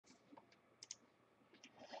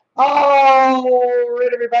All right,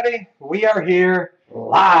 everybody, we are here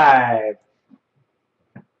live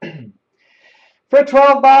for a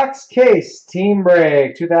 12-box case team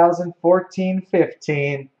break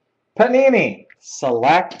 2014-15 Panini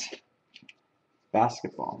Select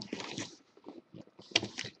Basketball.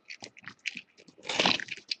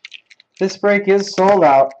 This break is sold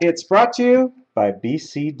out. It's brought to you by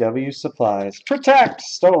BCW Supplies. Protect,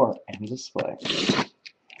 store, and display.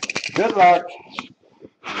 Good luck.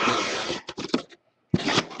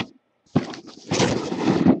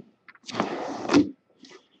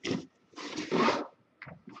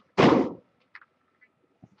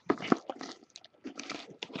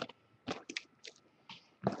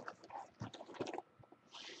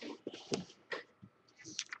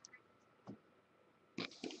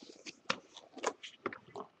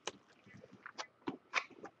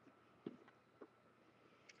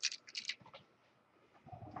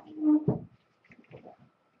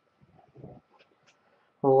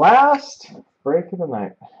 Last break of the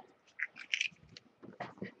night.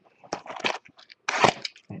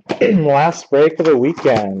 Last break of the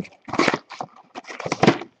weekend.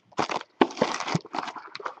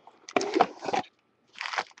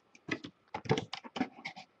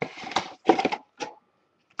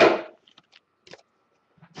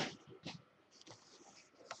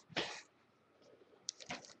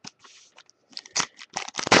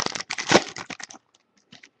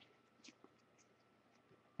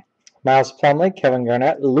 Miles Plumlee, Kevin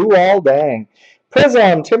Garnett, Luol Deng.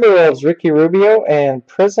 Prism, Timberwolves, Ricky Rubio, and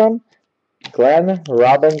Prism, Glenn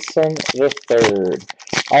Robinson III.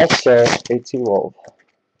 Also a T-Wolf.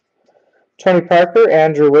 Tony Parker,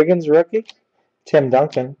 Andrew Wiggins, rookie. Tim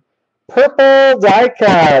Duncan. Purple die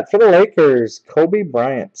cut for the Lakers, Kobe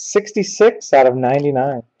Bryant. 66 out of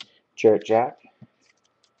 99. Jarrett Jack.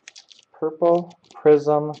 Purple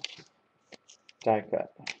Prism die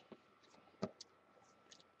cut.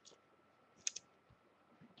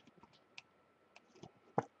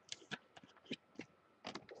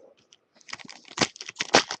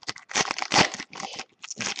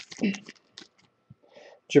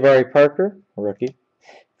 Jabari Parker, rookie.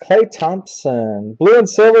 Klay Thompson, blue and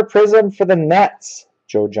silver prism for the Nets,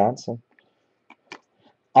 Joe Johnson.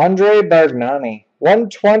 Andre Bargnani,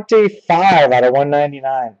 125 out of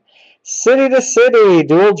 199. City to City,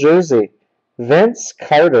 dual jersey, Vince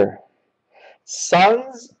Carter.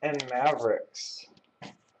 Suns and Mavericks.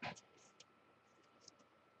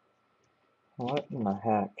 What in the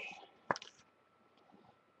heck?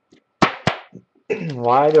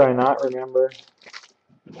 Why do I not remember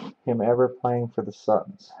him ever playing for the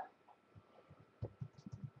Suns?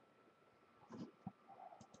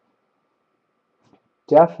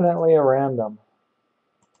 Definitely a random.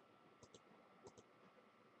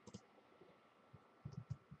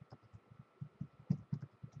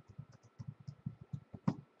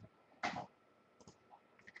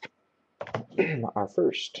 Our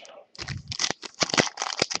first.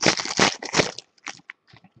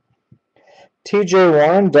 TJ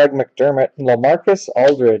Warren, Doug McDermott, LaMarcus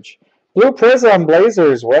Aldridge. Blue Prism,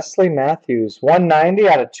 Blazers, Wesley Matthews. 190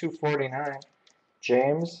 out of 249.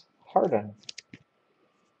 James Harden.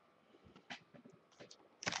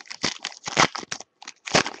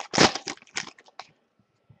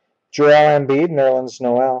 Joel Embiid, Nerlens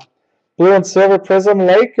Noel. Blue and Silver Prism,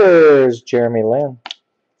 Lakers, Jeremy Lin.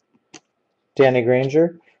 Danny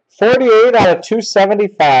Granger. 48 out of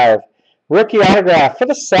 275. Rookie autograph for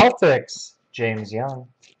the Celtics, James Young.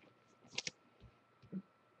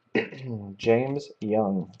 James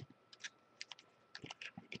Young.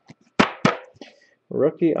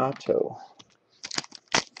 Rookie auto.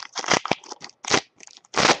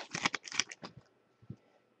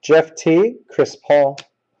 Jeff T. Chris Paul.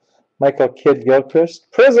 Michael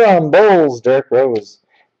Kidd-Gilchrist. Prism Bulls Derrick Rose.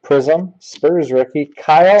 Prism Spurs rookie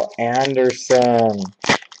Kyle Anderson.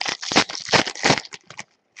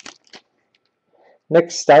 Nick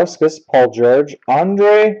Stauskas, Paul George,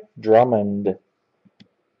 Andre Drummond.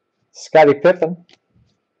 Scottie Pippen.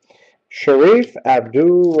 Sharif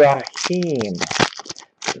Abdur-Rahim.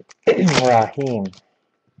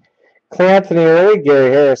 Clay Anthony Early,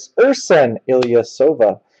 Gary Harris. Urson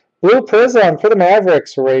Ilyasova. Blue Prism for the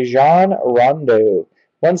Mavericks, Rajon Rondo.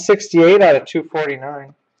 168 out of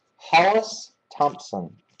 249. Hollis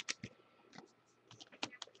Thompson.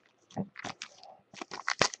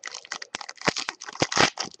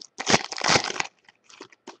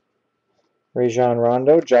 Rajon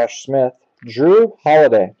Rondo, Josh Smith, Drew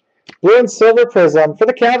Holiday. Blue and Silver Prism for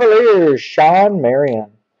the Cavaliers, Sean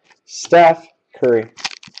Marion. Steph Curry.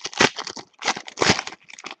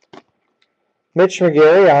 Mitch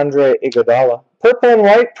McGarry, Andre Iguodala. Purple and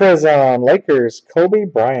white prism, Lakers, Kobe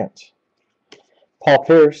Bryant. Paul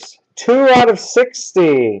Pierce, 2 out of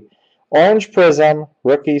 60. Orange prism,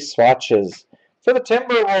 rookie swatches. For the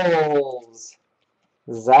Timberwolves,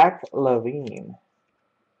 Zach LaVine.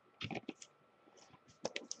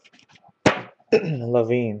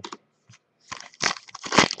 LaVine.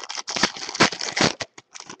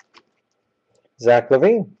 Zach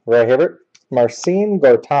LaVine. Roy Hibbert. Marcin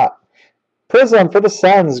Gortat. Prism for the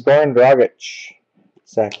Suns, Goran Dragic.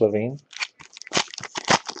 Zach LaVine.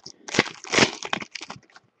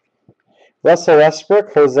 Russell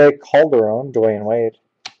Westbrook, Jose Calderon, Dwayne Wade.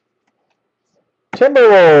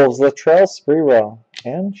 Timberwolves, Latrell Sprewell,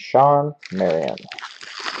 and Sean Marion.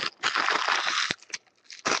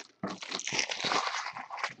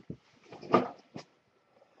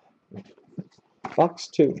 Box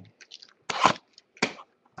 2.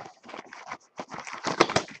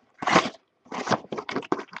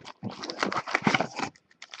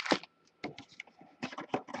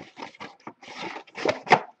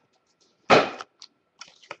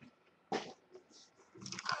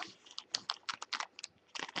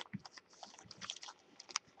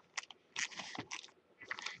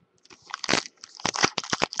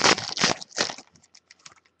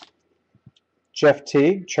 Jeff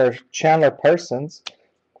Teague, Chandler Parsons,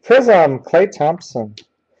 Prism, Klay Thompson,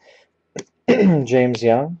 James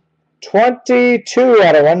Young, 22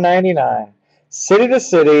 out of 199, City to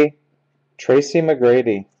City, Tracy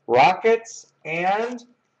McGrady, Rockets and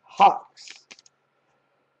Hawks.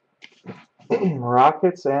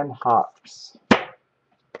 Rockets and Hawks.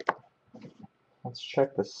 Let's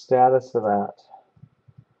check the status of that.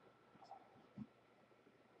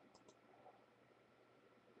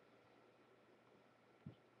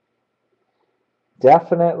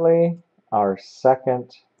 Definitely our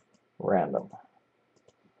second random.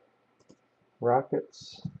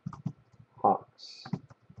 Rockets, Hawks.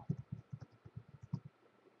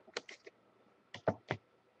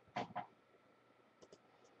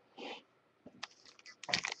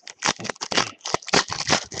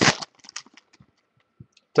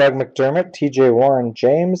 Doug McDermott, TJ Warren,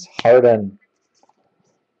 James Harden,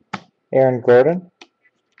 Aaron Gordon,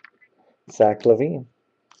 Zach LaVine.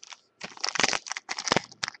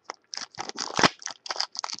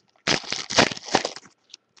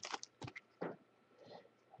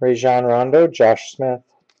 Rajon Rondo, Josh Smith,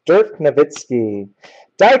 Dirk Nowitzki,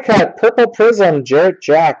 die cut, purple prism, Jarrett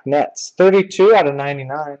Jack, Nets, 32 out of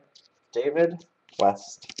 99, David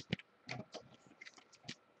West.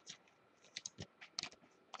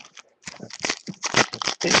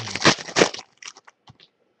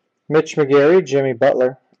 Mitch McGarry, Jimmy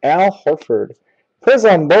Butler, Al Horford,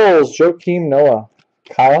 Prism Bulls, Joakim Noah,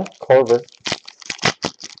 Kyle Korver,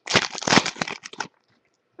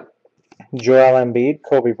 Joel Embiid,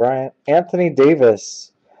 Kobe Bryant, Anthony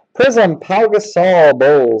Davis, Prism Pau Gasol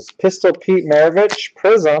Bulls, Pistol Pete Maravich,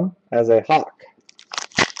 Prism as a Hawk,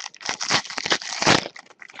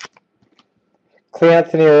 Clay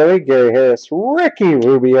Anthony Early, Gary Harris, Ricky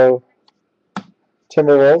Rubio,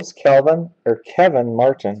 Timberwolves, Kevin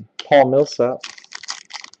Martin, Paul Millsap,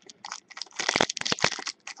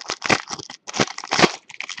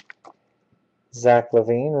 Zach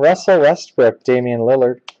LaVine, Russell Westbrook, Damian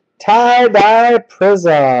Lillard, tie-dye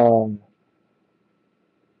prism,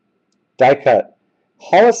 die cut,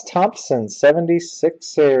 Hollis Thompson,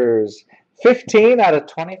 76ers, 15 out of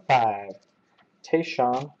 25,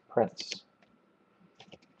 Tayshaun Prince.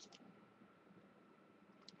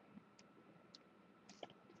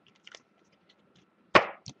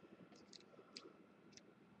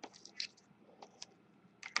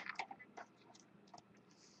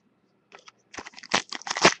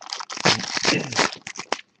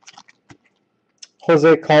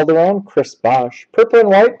 Jose Calderon, Chris Bosh, purple and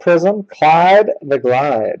white prism, Clyde the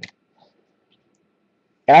Glide.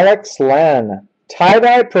 Alex Len,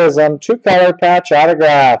 tie-dye prism, 2-color patch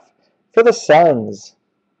autograph for the Suns.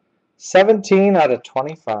 17 out of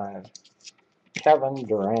 25. Kevin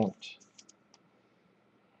Durant.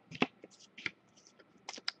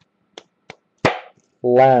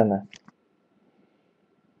 Len.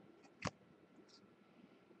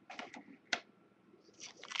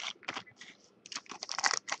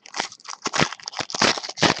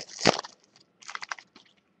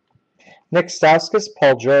 Nick Stauskas,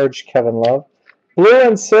 Paul George, Kevin Love. Blue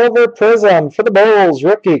and silver prism for the Bulls,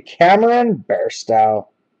 rookie Cameron Bairstow.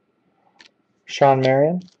 Sean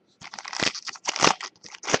Marion.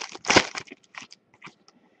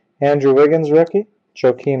 Andrew Wiggins, rookie,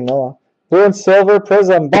 Joakim Noah. Blue and silver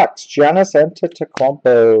prism, Bucks, Giannis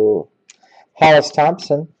Antetokounmpo. Hollis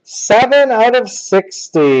Thompson, 7 out of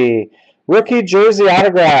 60. Rookie jersey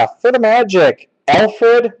autograph for the Magic,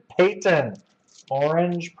 Alfred Payton,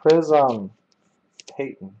 orange prism.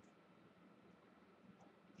 Payton.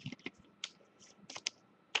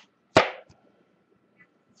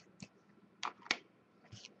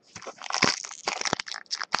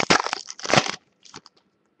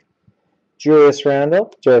 Julius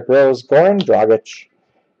Randle, Derrick Rose, Goran Dragic.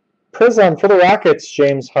 Prism for the Rockets,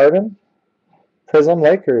 James Harden. Prism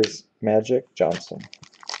Lakers, Magic Johnson.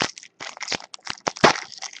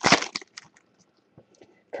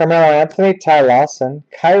 Carmelo Anthony, Ty Lawson,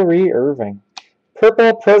 Kyrie Irving.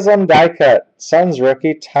 Purple Prism die cut, Suns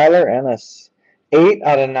rookie Tyler Ennis. 8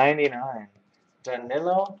 out of 99.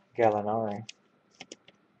 Danilo Gallinari.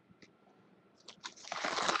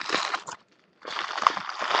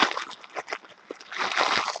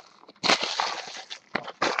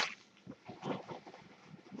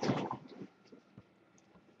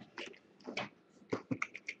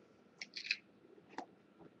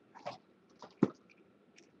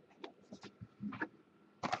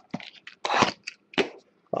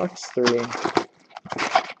 Box 3.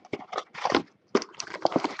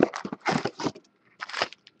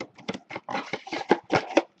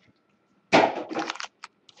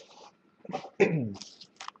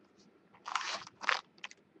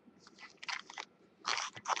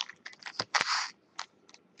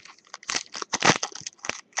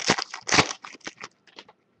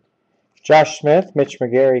 Josh Smith, Mitch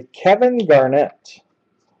McGary, Kevin Garnett,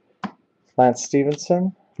 Lance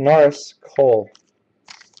Stevenson, Norris Cole.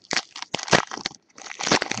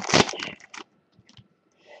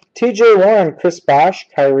 TJ Warren, Chris Bosh,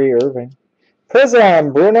 Kyrie Irving.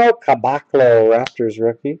 Prism, Bruno Caboclo, Raptors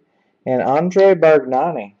rookie. And Andre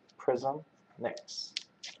Bargnani, Prism, Knicks.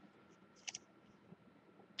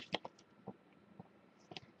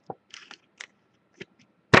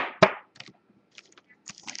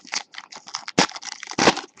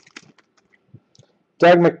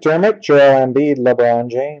 Doug McDermott, Joel Embiid,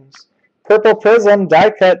 LeBron James. Purple Prism,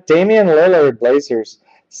 die cut, Damian Lillard, Blazers.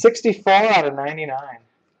 64 out of 99.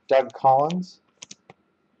 Doug Collins.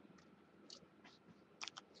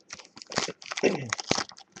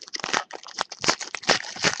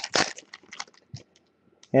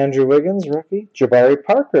 Andrew Wiggins, rookie. Jabari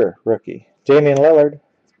Parker, rookie. Damian Lillard.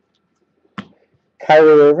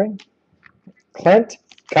 Kyrie Irving. Clint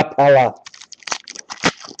Capella.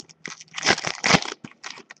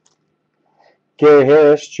 Gary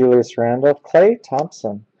Harris, Julius Randle, Klay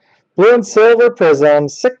Thompson. Blue and Silver Prism,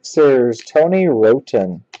 Sixers, Tony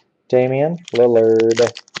Roten. Damian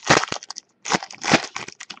Lillard.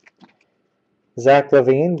 Zach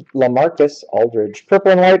LaVine, LaMarcus Aldridge.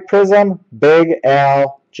 Purple and White Prism, Big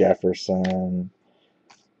Al Jefferson.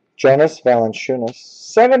 Jonas Valanciunas,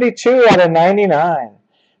 72 out of 99.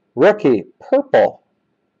 Rookie, Purple.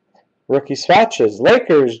 Rookie swatches,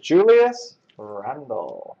 Lakers, Julius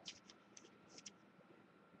Randle.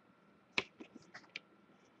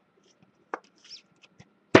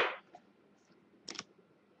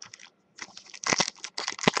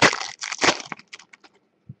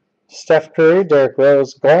 Steph Curry, Derrick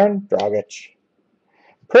Rose, Goran Dragic.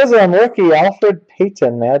 Prism rookie Alfred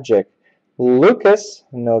Payton, Magic. Lucas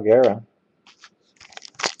Nogueira.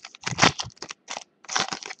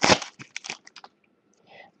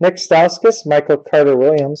 Nick Stauskas, Michael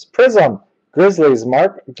Carter-Williams. Prism, Grizzlies,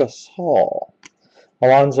 Mark Gasol.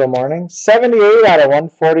 Alonzo Mourning, 78 out of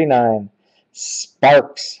 149.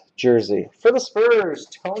 Sparks jersey. For the Spurs,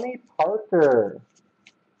 Tony Parker.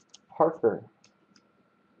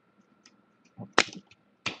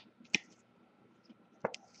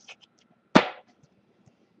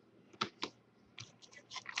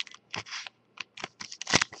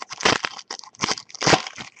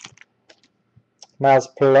 Miles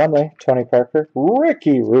Plumlee, Tony Parker.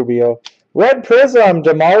 Ricky Rubio. Red Prism,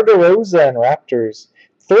 DeMar DeRozan, Raptors.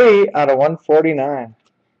 3 out of 149.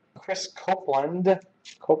 Chris Copeland.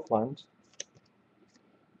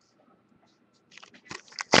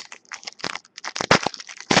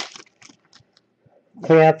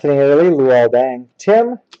 Clay Anthony Early, Luol Deng.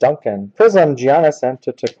 Tim Duncan. Prism, Giannis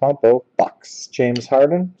Antetokounmpo, Bucks. James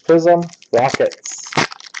Harden. Prism, Rockets.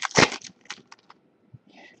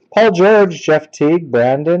 Paul George, Jeff Teague,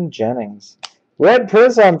 Brandon Jennings. Red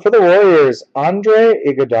Prism for the Warriors, Andre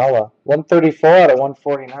Iguodala. 134 out of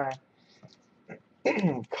 149.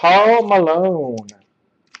 Karl Malone.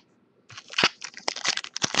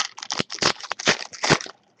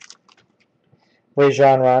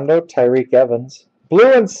 Rajon Rondo, Tyreek Evans.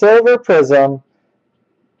 Blue and Silver Prism,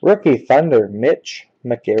 Rookie Thunder, Mitch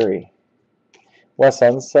McGary. Wes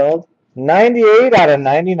Unseld, 98 out of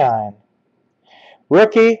 99.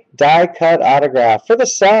 Rookie die cut autograph for the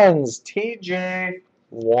Suns, TJ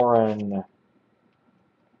Warren.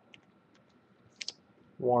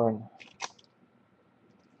 Warren.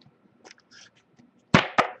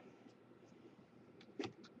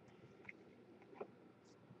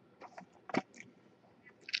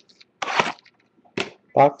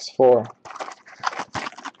 Box 4.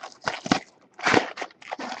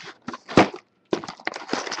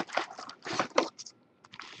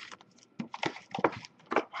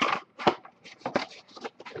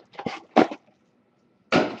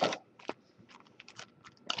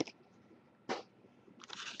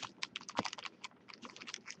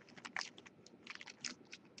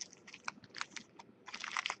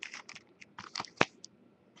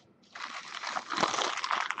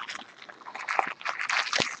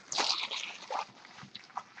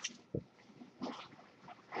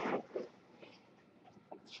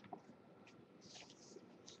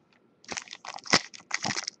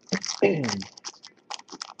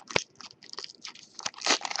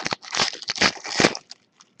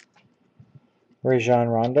 Rajon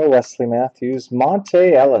Rondo, Wesley Matthews,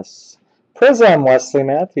 Monte Ellis. Prism, Wesley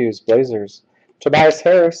Matthews, Blazers. Tobias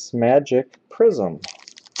Harris, Magic, Prism.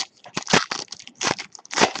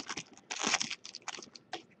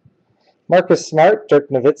 Marcus Smart, Dirk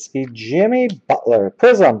Nowitzki, Jimmy Butler.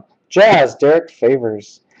 Prism, Jazz, Derek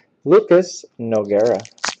Favors. Lucas Nogueira.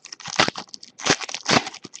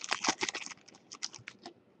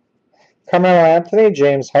 Carmelo Anthony,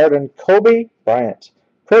 James Harden, Kobe Bryant.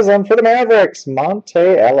 Prism for the Mavericks, Monte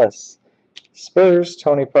Ellis. Spurs,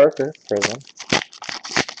 Tony Parker, Prism.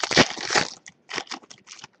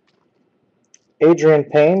 Adrian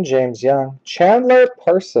Payne, James Young. Chandler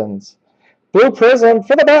Parsons. Blue Prism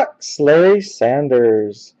for the Bucks, Larry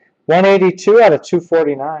Sanders. 182 out of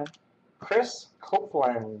 249. Chris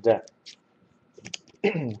Copeland.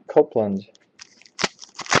 Copeland.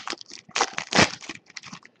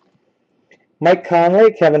 Mike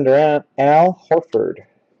Conley, Kevin Durant, Al Horford.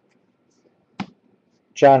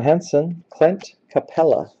 John Henson, Clint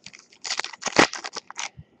Capella.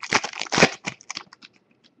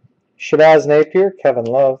 Shabazz Napier, Kevin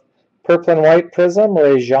Love. Purple and White Prism,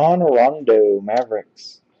 Rajon Rondo,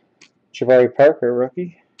 Mavericks. Jabari Parker,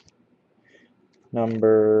 rookie.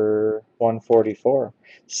 Number 144.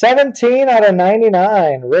 17 out of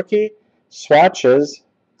 99, rookie swatches.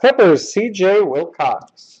 Clippers, CJ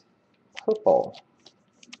Wilcox. Purple.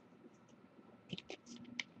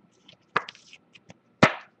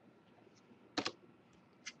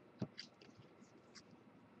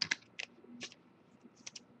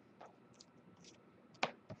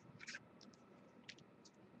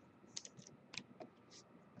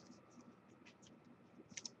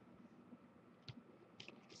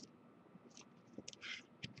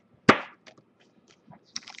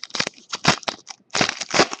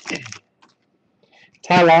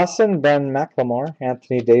 Ty Lawson, Ben McLemore,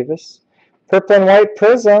 Anthony Davis. Purple and White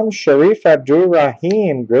Prism, Sharif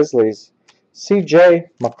Abdur-Rahim, Grizzlies. CJ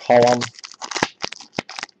McCollum.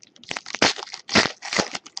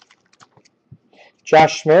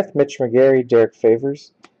 Josh Smith, Mitch McGary, Derek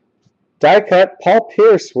Favors. Die cut, Paul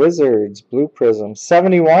Pierce, Wizards, Blue Prism.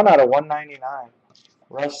 71 out of 199.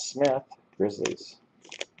 Russ Smith, Grizzlies.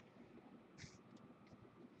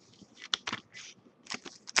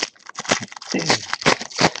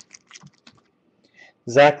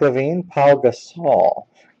 Zach LaVine, Paul Gasol.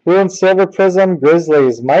 Blue and Silver Prism,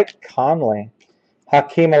 Grizzlies, Mike Conley.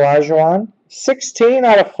 Hakeem Olajuwon, 16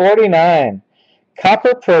 out of 49.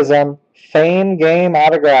 Copper Prism, Fame Game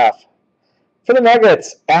Autograph. For the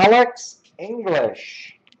Nuggets, Alex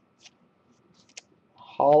English.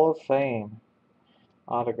 Hall of Fame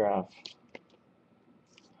Autograph.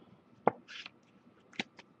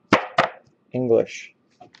 English.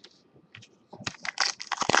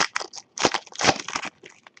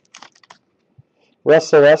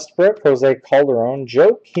 Russell Westbrook, Jose Calderon,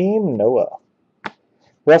 Joakim Noah.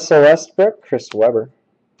 Russell Westbrook, Chris Webber.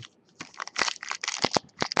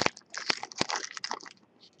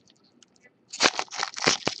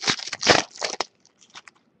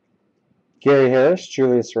 Gary Harris,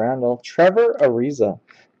 Julius Randle, Trevor Ariza.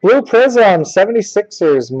 Blue Prism,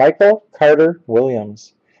 76ers, Michael Carter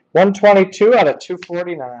Williams. 122 out of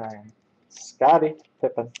 249. Scottie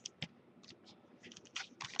Pippen.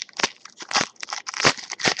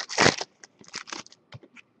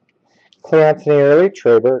 Clay Anthony Early,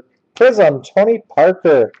 Trey Burke. Prism, Tony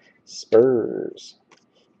Parker, Spurs.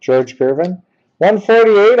 George Gervin,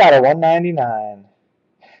 148 out of 199.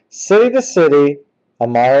 City to City,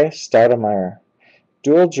 Amari Stoudemire.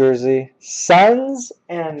 Dual jersey, Suns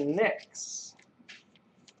and Knicks.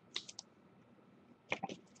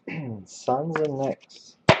 Suns and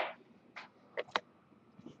Knicks.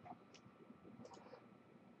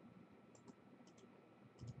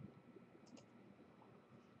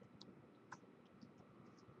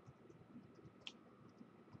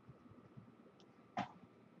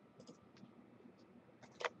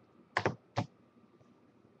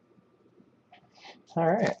 All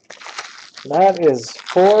right. That is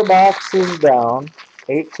 4 boxes down,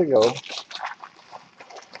 8 to go.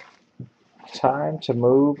 Time to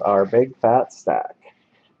move our big fat stack.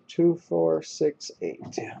 2, 4, 6, 8.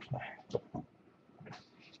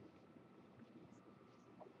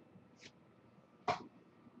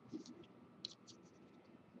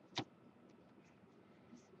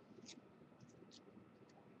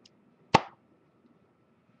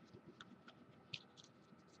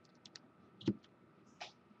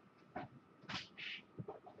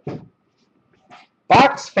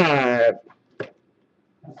 Box 5.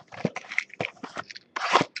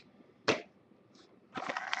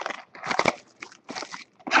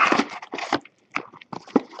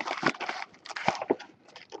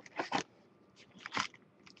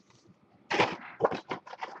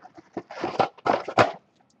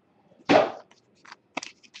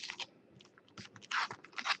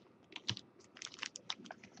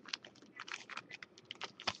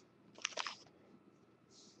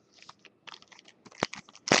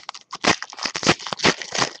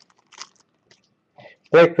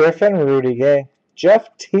 Blake Griffin, Rudy Gay,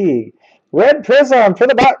 Jeff Teague, Red Prism for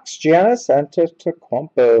the Bucks, Giannis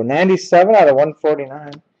Antetokounmpo, 97 out of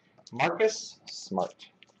 149. Marcus Smart.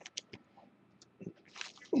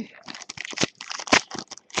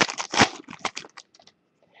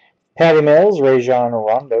 Patty Mills, Rajon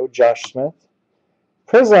Rondo, Josh Smith.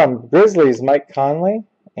 Prism, Grizzlies, Mike Conley,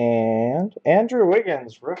 and Andrew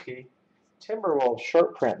Wiggins, rookie. Timberwolves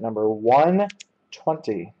short print number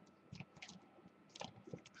 120.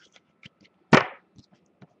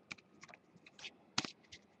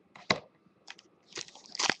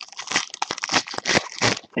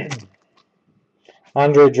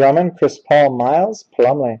 Andre Drummond, Chris Paul, Miles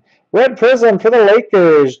Plumlee. Red Prism for the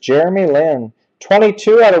Lakers, Jeremy Lin.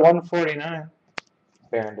 22 out of 149.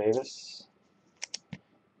 Baron Davis.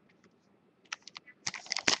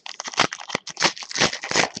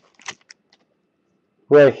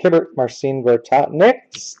 Roy Hibbert, Marcin Gortat,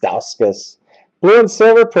 Nick Stauskas. Blue and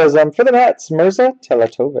Silver Prism for the Nets, Mirza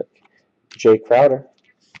Teletovic. Jay Crowder.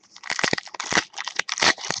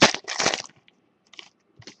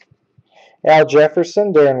 Al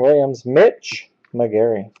Jefferson, Darren Williams, Mitch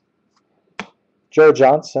McGarry. Joe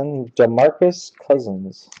Johnson, DeMarcus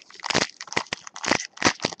Cousins.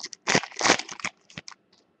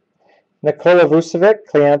 Nikola Vucevic,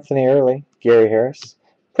 Cleanthony Early, Gary Harris.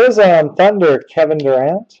 Prism Thunder, Kevin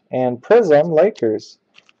Durant. And Prism Lakers,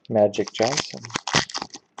 Magic Johnson.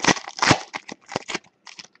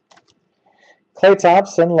 Klay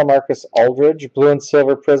Thompson, LaMarcus Aldridge. Blue and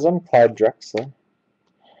Silver Prism, Clyde Drexler.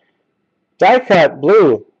 Die Cut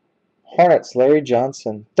Blue, Hornets, Larry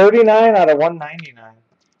Johnson. 39 out of 199.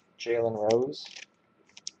 Jalen Rose.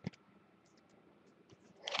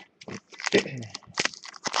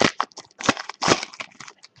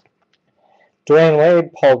 Dwayne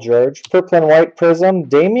Wade, Paul George. Purple and White Prism,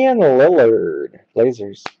 Damian Lillard.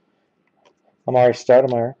 Blazers. Amari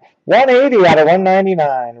Stoudemire. 180 out of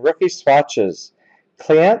 199. Rookie swatches.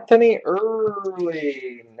 Cleanthony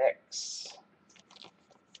Early, Knicks.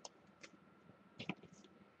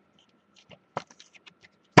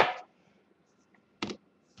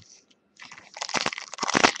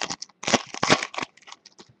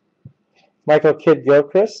 Michael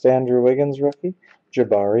Kidd-Gilchrist, Andrew Wiggins rookie,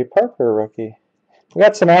 Jabari Parker rookie. We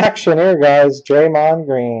got some action here, guys. Draymond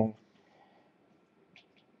Green.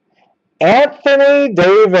 Anthony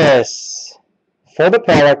Davis for the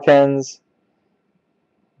Pelicans.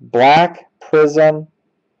 Black Prism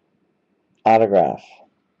autograph.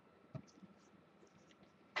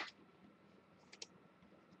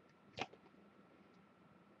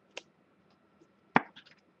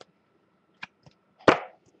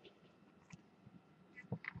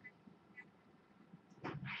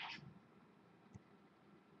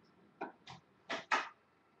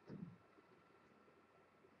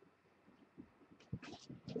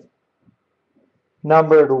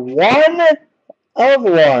 Numbered 1 of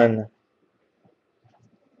 1.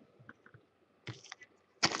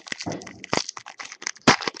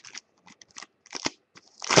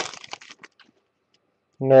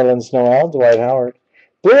 Nerlens Noel, Dwight Howard.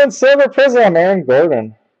 Blue and Silver Prism, Aaron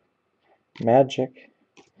Gordon. Magic.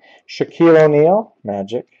 Shaquille O'Neal,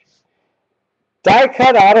 Magic. Die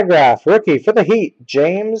Cut autograph, rookie for the Heat,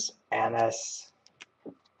 James Ennis.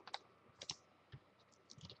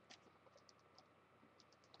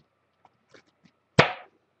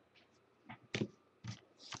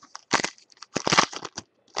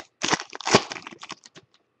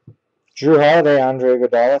 Drew Holiday, Andre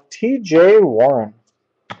Iguodala, T.J. Warren.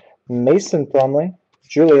 Mason Plumlee,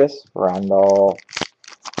 Julius Randle.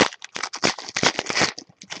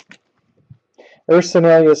 Ursan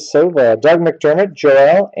Ilyasova, Doug McDermott,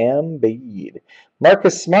 Joel Embiid.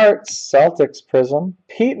 Marcus Smart, Celtics Prism.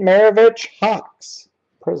 Pete Maravich, Hawks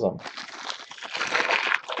Prism.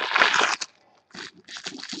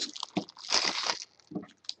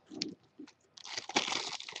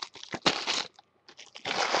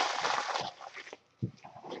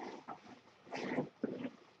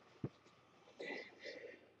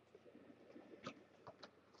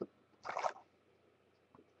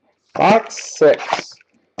 Box 6.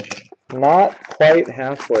 Not quite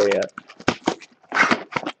halfway yet.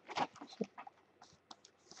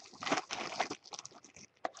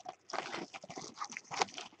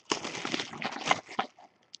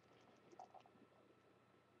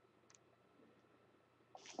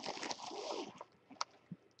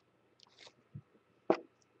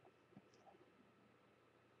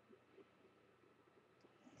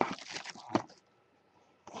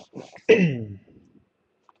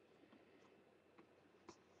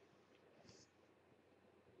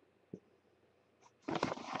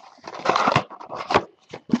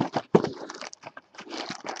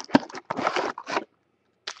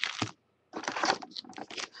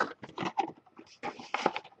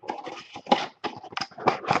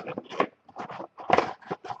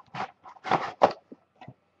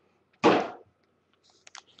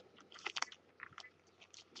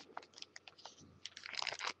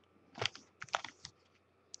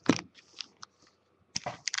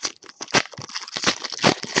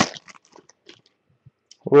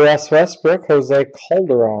 Russ Westbrook, Jose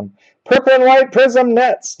Calderon. Purple and white Prism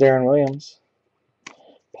Nets, Darren Williams.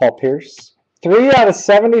 Paul Pierce. 3 out of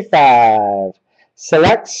 75.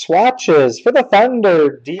 Select swatches for the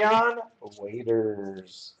Thunder, Dion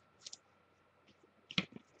Waiters.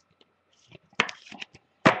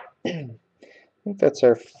 I think that's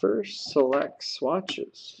our first select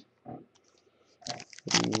swatches.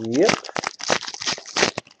 Yep.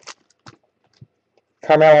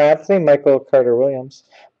 Carmelo Anthony, Michael Carter-Williams.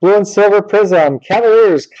 Blue and silver Prism,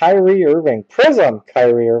 Cavaliers, Kyrie Irving. Prism,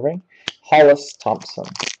 Kyrie Irving. Hollis Thompson.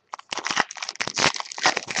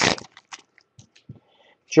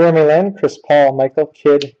 Jeremy Lin, Chris Paul, Michael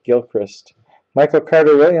Kidd Gilchrist. Michael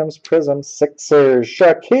Carter-Williams, Prism, Sixers.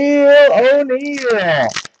 Shaquille O'Neal,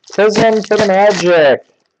 Prism for the Magic.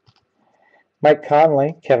 Mike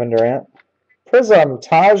Conley, Kevin Durant. Prism,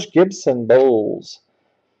 Taj Gibson, Bulls.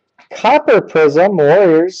 Copper Prism,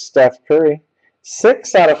 Warriors, Steph Curry.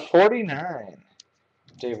 6 out of 49,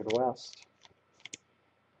 David West.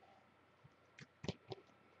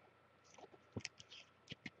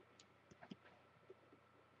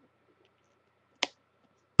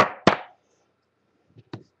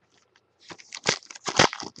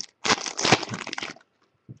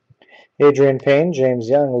 Adrian Payne, James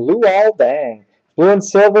Young, Luol Deng. Blue and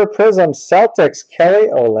silver Prism, Celtics, Kelly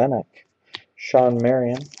Olynyk. Sean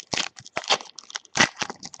Marion.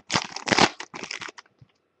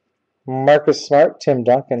 Marcus Smart, Tim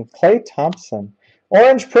Duncan, Klay Thompson.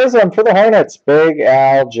 Orange Prism for the Hornets, Big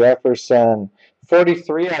Al Jefferson.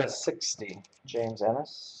 43 out of 60, James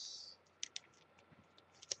Ennis.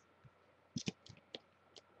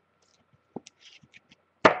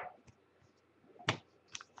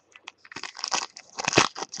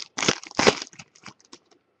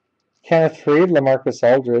 Kenneth Freed, LaMarcus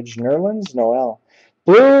Aldridge, Nerlens Noel.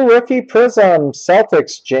 Blue Rookie Prism,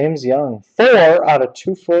 Celtics, James Young. 4 out of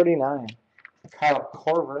 249. Kyle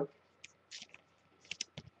Korver.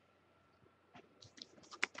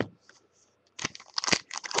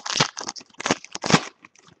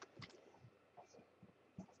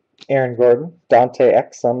 Aaron Gordon, Dante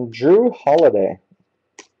Exum, Drew Holiday.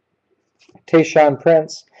 Tayshaun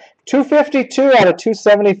Prince. 252 out of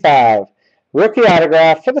 275. Rookie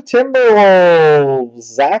autograph for the Timberwolves,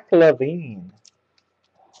 Zach LaVine.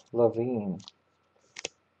 PJ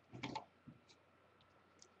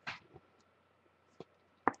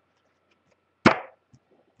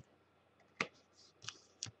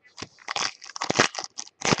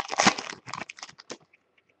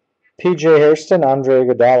Hairston, Andre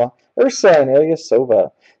Iguodala, Ursa and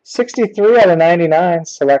Ilyasova. 63 out of 99,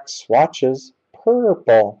 select swatches,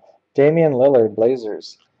 purple, Damian Lillard,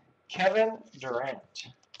 Blazers. Kevin Durant.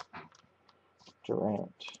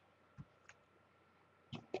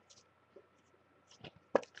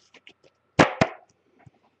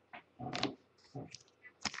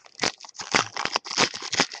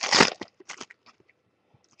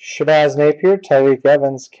 Shabazz Napier, Tyreek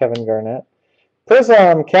Evans, Kevin Garnett.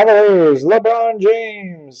 Prism, Cavaliers, LeBron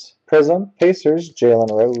James. Prism, Pacers,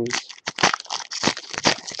 Jalen Rose.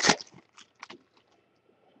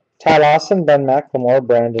 Ty Lawson, Ben McLemore,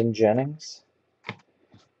 Brandon Jennings.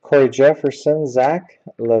 Corey Jefferson, Zach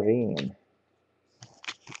LaVine.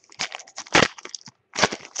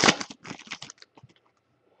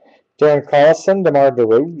 Darren Collison, DeMar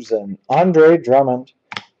DeRozan, Andre Drummond,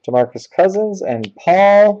 DeMarcus Cousins, and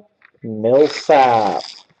Paul Millsap.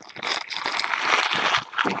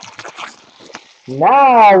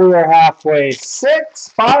 Now we are halfway. 6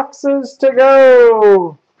 boxes to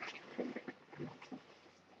go.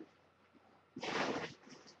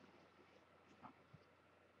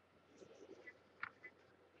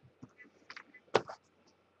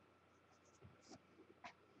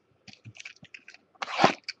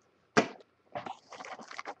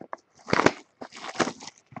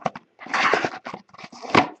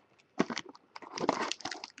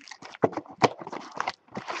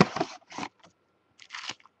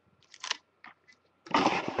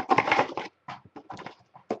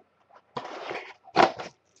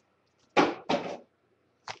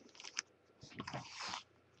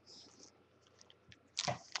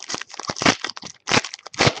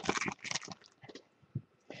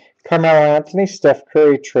 Carmelo Anthony, Steph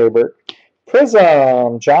Curry, Trey Burke.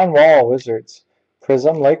 Prism, John Wall, Wizards.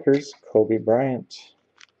 Prism, Lakers, Kobe Bryant.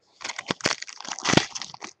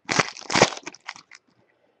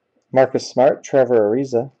 Marcus Smart, Trevor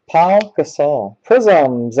Ariza. Paul Gasol.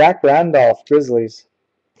 Prism, Zach Randolph, Grizzlies.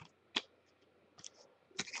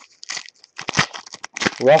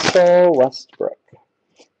 Russell Westbrook.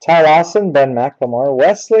 Ty Lawson, Ben McLemore.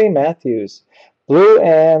 Wesley Matthews. Blue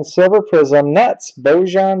and Silver Prism, Nets,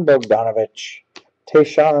 Bojan Bogdanovic.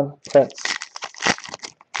 Tayshaun Prince.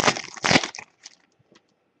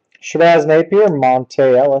 Shabazz Napier, Monte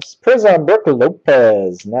Ellis. Prism, Brook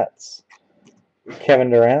Lopez, Nets. Kevin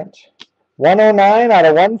Durant. 109 out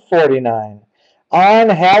of 149. On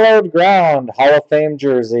hallowed ground, Hall of Fame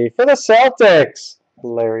jersey for the Celtics,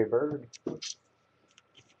 Larry Bird.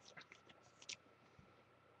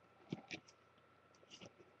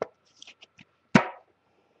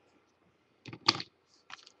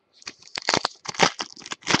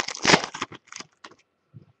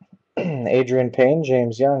 Adrian Payne,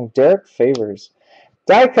 James Young, Derek Favors.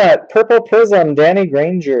 Die cut, Purple Prism, Danny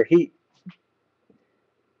Granger, Heat.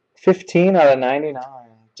 15 out of 99.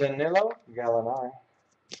 Danilo Gallinari.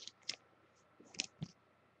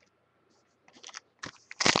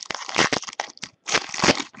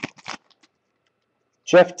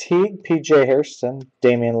 Jeff Teague, PJ Hairston,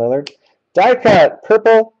 Damian Lillard. Die cut,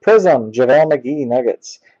 Purple Prism, JaVale McGee,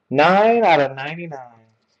 Nuggets. 9 out of 99.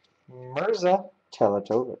 Mirza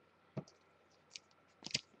Teletovic.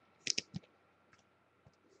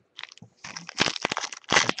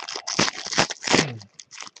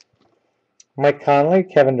 Mike Conley,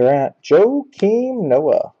 Kevin Durant, Joakim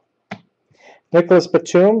Noah. Nicholas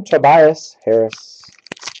Batum, Tobias Harris.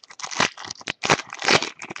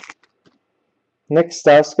 Nick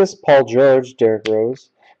Stauskas, Paul George, Derrick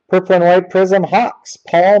Rose. Purple and White Prism, Hawks,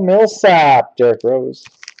 Paul Millsap, Derrick Rose.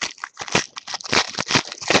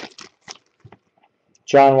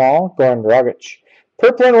 John Wall, Goran Dragic.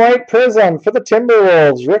 Purple and White Prism for the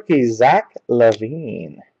Timberwolves, rookie Zach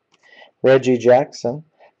LaVine. Reggie Jackson.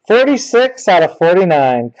 46 out of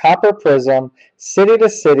 49, Copper Prism, City to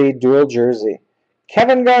City, dual jersey.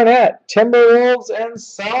 Kevin Garnett, Timberwolves and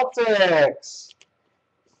Celtics.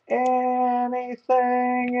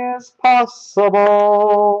 Anything is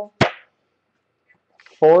possible.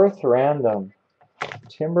 4th random,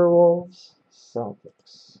 Timberwolves,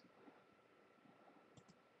 Celtics.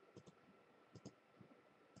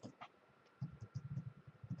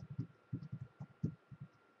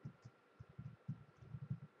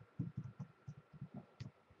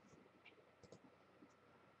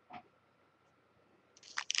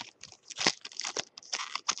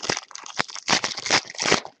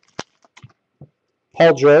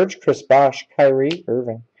 Paul George, Chris Bosh, Kyrie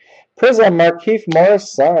Irving. Prism, Markieff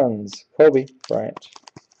Morris, Suns, Kobe Bryant.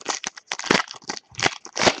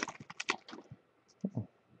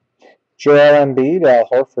 Joel Embiid, Al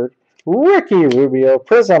Horford. Ricky Rubio,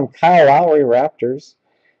 Prism, Kyle Lowry, Raptors.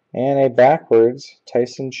 And a backwards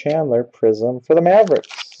Tyson Chandler Prism for the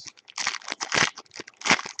Mavericks.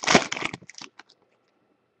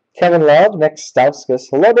 Kevin Love, Nick Stauskas,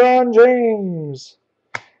 LeBron James,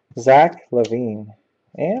 Zach LaVine,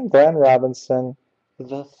 and Glenn Robinson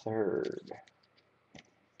the third.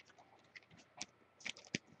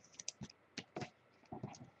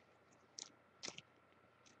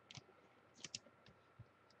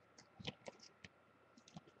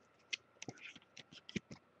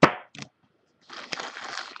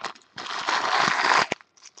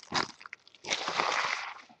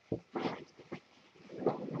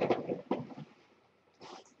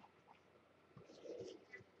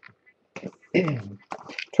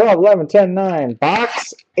 Twelve, 11, 10, 9.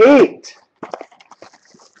 Box 8.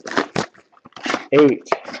 8.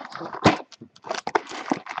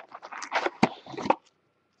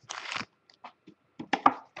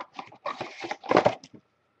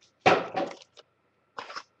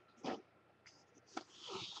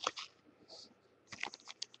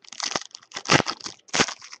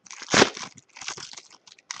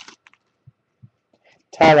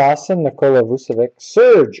 Ty Lawson, Nikola Vucevic,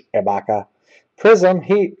 Serge Ibaka. Prism,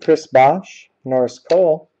 Heat, Chris Bosh, Norris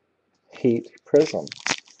Cole, Heat, Prism.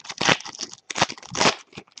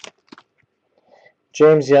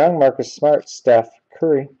 James Young, Marcus Smart, Steph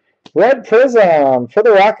Curry. Red Prism for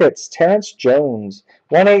the Rockets, Terrence Jones.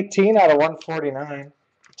 118 out of 149.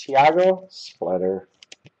 Tiago Splitter.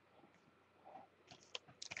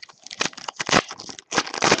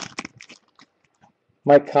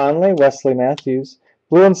 Mike Conley, Wesley Matthews.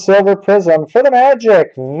 Blue and Silver Prism for the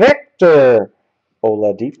Magic, Victor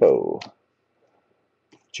Oladipo.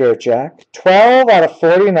 Jarrett Jack, 12 out of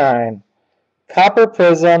 49. Copper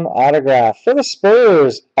Prism autograph for the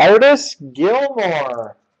Spurs, Artis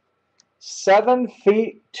Gilmore. 7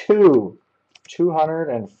 feet 2,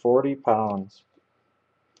 240 pounds.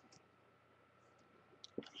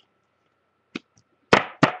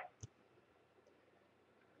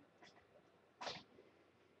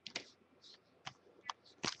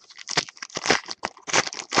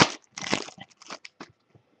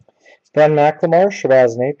 Ben McLemore,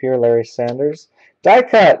 Shabazz Napier, Larry Sanders. Die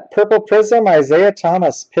cut, Purple Prism, Isaiah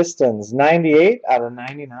Thomas, Pistons, 98 out of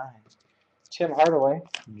 99. Tim Hardaway,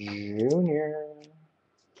 Jr.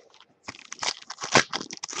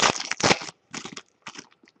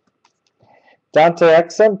 Dante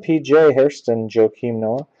Exum, PJ Hairston, Joakim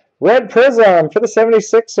Noah. Red Prism for the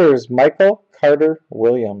 76ers, Michael Carter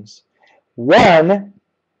Williams. 1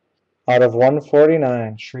 out of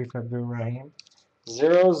 149, Sharif Abdul-Rahim.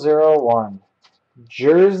 001.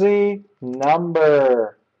 Jersey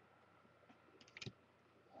number.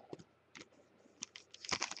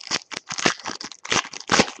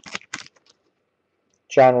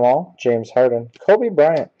 John Wall, James Harden, Kobe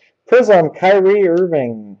Bryant. Prism, Kyrie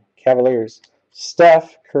Irving, Cavaliers.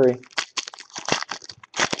 Steph Curry.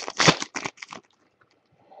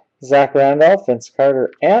 Zach Randolph, Vince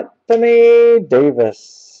Carter, Anthony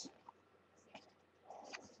Davis.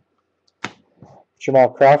 Jamal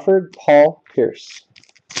Crawford, Paul Pierce.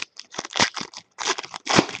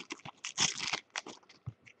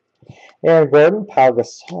 Aaron Gordon, Pau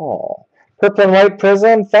Gasol. Purple and White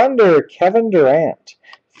Prism, Thunder, Kevin Durant.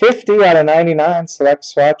 50 out of 99, select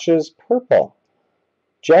swatches, purple.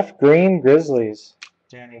 Jeff Green, Grizzlies.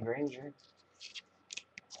 Danny Granger.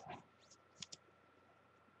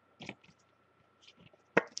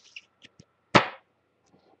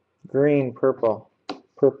 Green, purple.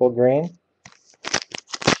 Purple, green.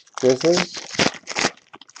 Grizzlies.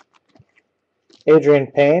 Adrian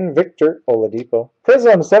Payne, Victor Oladipo.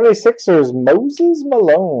 Prism, 76ers, Moses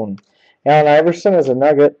Malone. Allen Iverson as a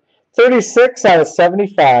Nugget. 36 out of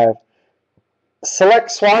 75.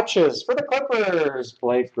 Select swatches for the Clippers,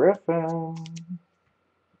 Blake Griffin.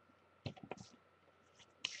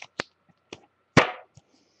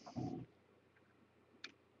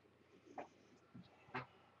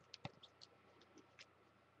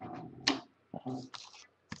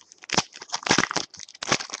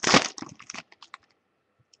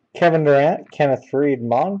 Kevin Durant, Kenneth Faried,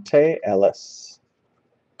 Monte Ellis.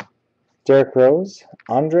 Derrick Rose,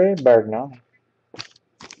 Andre Bargnani.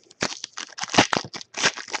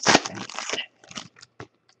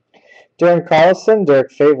 Darren Collison,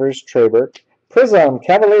 Derek Favors, Trey Burke. Prism,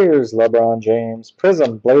 Cavaliers, LeBron James.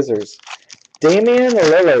 Prism, Blazers, Damian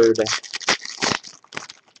Lillard.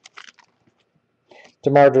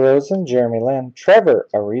 DeMar DeRozan, Jeremy Lin. Trevor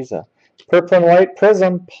Ariza. Purple and White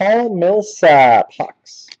Prism, Paul Millsap,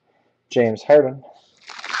 Hawks. James Harden.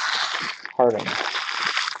 Harden.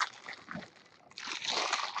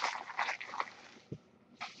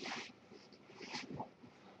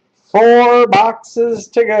 Four boxes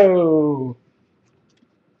to go.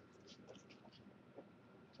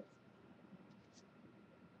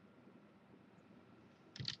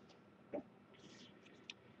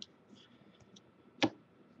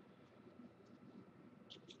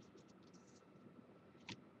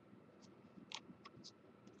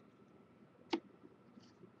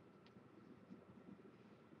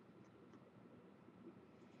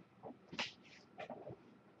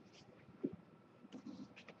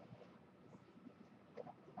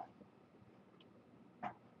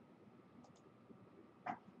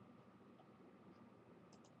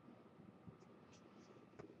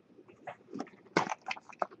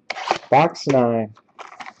 Box 9.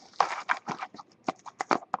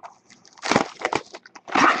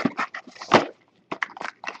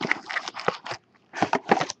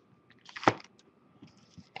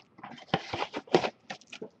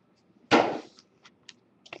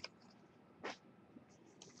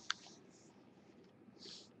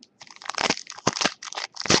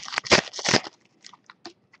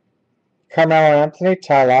 Carmelo Anthony,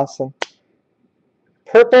 Ty Lawson.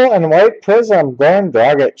 Purple Purple and white prism, Goran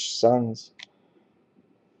Dragic, Suns.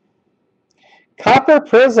 Copper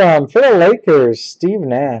prism for the Lakers, Steve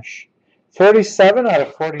Nash. 47 out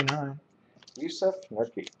of 49. Yusuf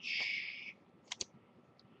Nurkic.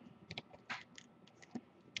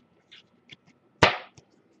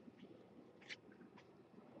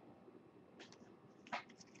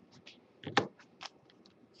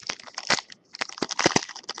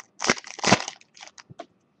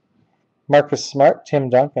 Marcus Smart, Tim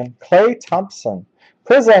Duncan. Klay Thompson.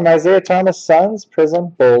 Prism, Isaiah Thomas, Suns. Prism,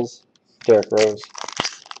 Bulls, Derrick Rose.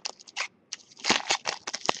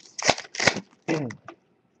 Ben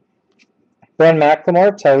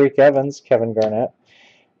McLemore, Tyreek Evans, Kevin Garnett.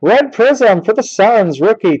 Red Prism for the Suns,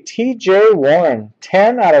 rookie T.J. Warren.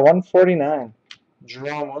 10 out of 149.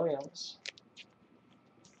 Jerome Williams.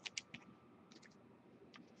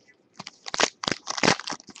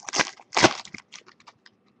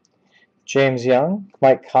 James Young,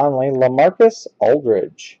 Mike Conley, LaMarcus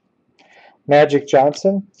Aldridge. Magic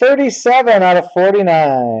Johnson, 37 out of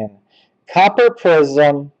 49. Copper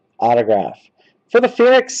Prism autograph. For the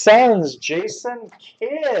Phoenix Suns, Jason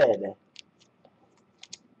Kidd.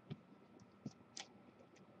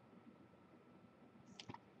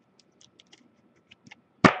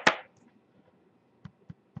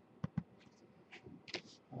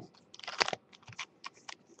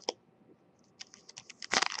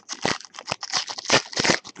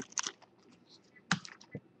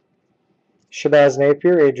 Shabazz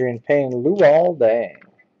Napier, Adrian Payne, Luol Deng.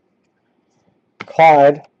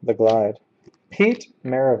 Clyde, the Glide. Pete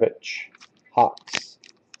Maravich, Hawks.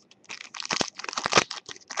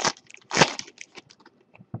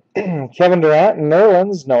 Kevin Durant,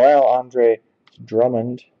 Nerlens Noel, Andre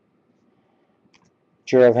Drummond.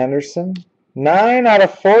 Gerald Henderson, 9 out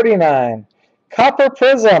of 49. Copper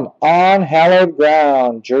Prism on hallowed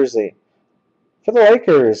ground, jersey. For the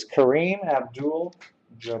Lakers, Kareem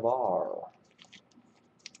Abdul-Jabbar.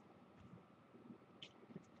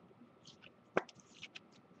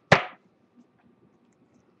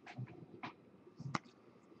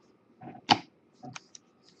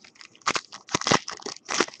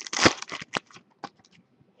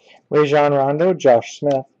 Rajon Rondo, Josh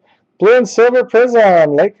Smith. Blue and Silver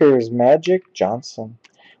Prism, Lakers, Magic Johnson.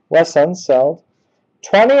 Wes Unseld.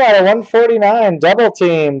 20 out of 149, double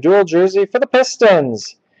team, dual jersey for the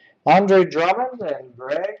Pistons. Andre Drummond and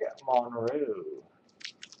Greg Monroe.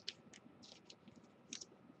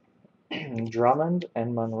 Drummond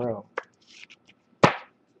and Monroe.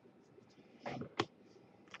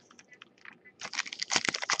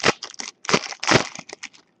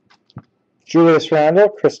 Julius Randle,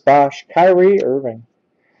 Chris Bosh, Kyrie Irving.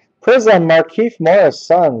 Prism, Markieff Morris,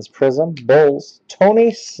 Suns. Prism, Bulls,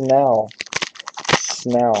 Tony Snell.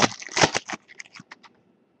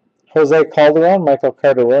 Jose Calderon, Michael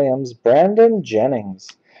Carter-Williams, Brandon Jennings.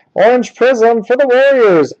 Orange Prism for the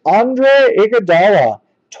Warriors, Andre Iguodala.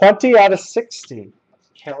 20 out of 60.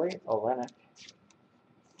 Kelly Olynyk.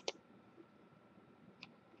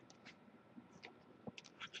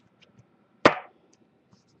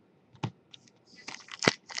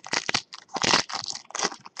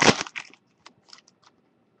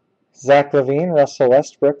 Zach LaVine, Russell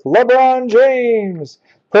Westbrook, LeBron James.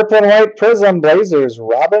 Purple and white prism, Blazers,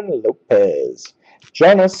 Robin Lopez.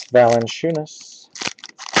 Jonas Valanciunas.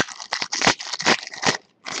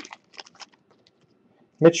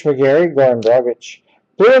 Mitch McGarry, Goran Dragic.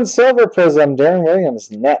 Blue and silver prism, Darren Williams,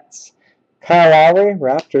 Nets. Kyle Lowry,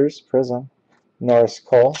 Raptors, prism. Norris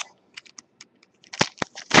Cole.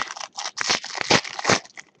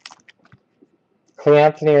 Clay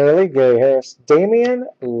Anthony Early, Gary Harris, Damian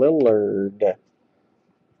Lillard.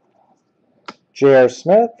 J.R.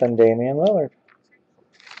 Smith and Damian Lillard.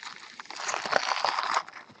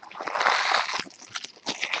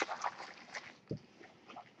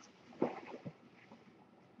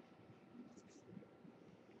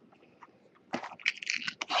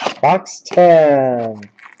 Box 10.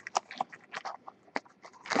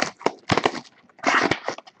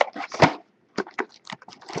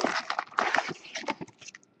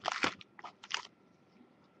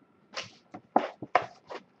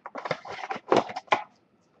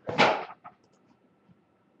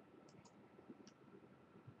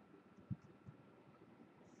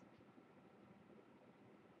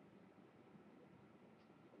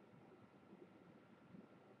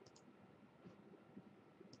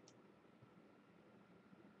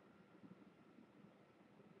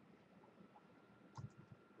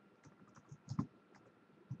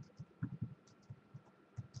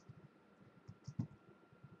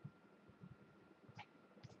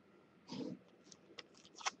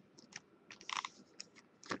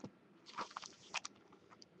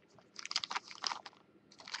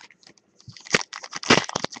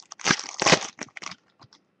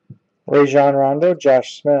 Rajon Rondo,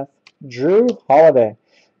 Josh Smith, Drew Holiday.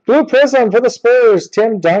 Blue Prism for the Spurs,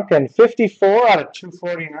 Tim Duncan, 54 out of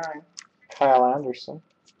 249. Kyle Anderson.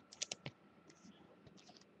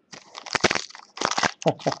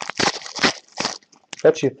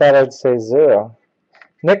 Bet you thought I'd say 0.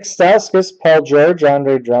 Nick Stauskas, Paul George,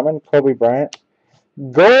 Andre Drummond, Kobe Bryant.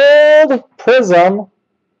 Gold Prism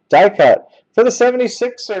die cut for the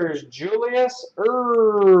 76ers, Julius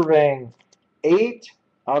Irving, 8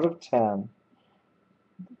 out of 10.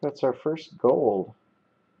 That's our first gold.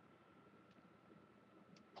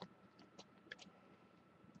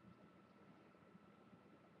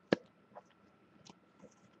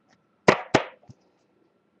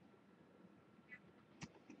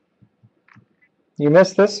 You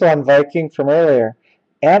missed this one, Viking, from earlier.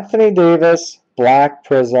 Anthony Davis, Black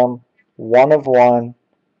Prism, 1 of 1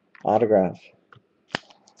 autograph.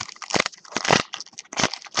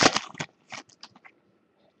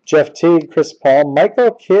 Jeff Teague, Chris Paul,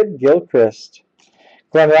 Michael Kidd Gilchrist.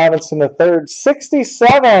 Glenn Robinson III,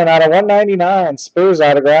 67 out of 199. Spurs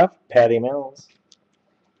autograph, Patty Mills.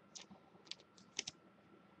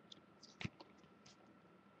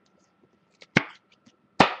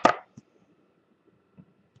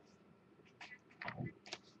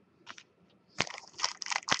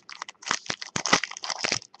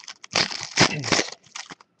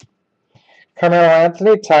 Carmelo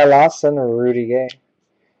Anthony, Ty Lawson, Rudy Gay.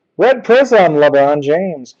 Red Prism, LeBron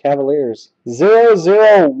James, Cavaliers,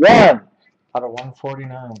 001 out of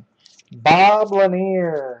 149. Bob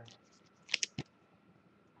Lanier.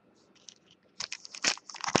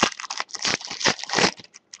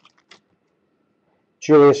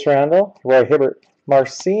 Julius Randle, Roy Hibbert,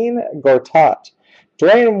 Marcin Gortat,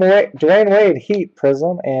 Dwayne Wade, Heat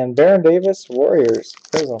Prism, and Baron Davis, Warriors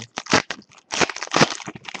Prism.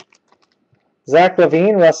 Zach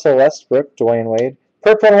LaVine, Russell Westbrook, Dwayne Wade.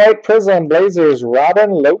 Purple and White Prism, Blazers,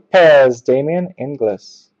 Robin Lopez, Damian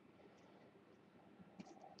Inglis.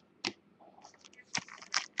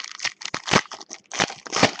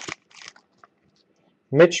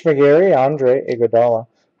 Mitch McGarry, Andre Iguodala.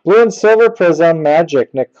 Blue and Silver Prism,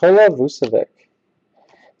 Magic, Nikola Vucevic.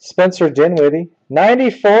 Spencer Dinwiddie,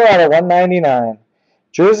 94 out of 199.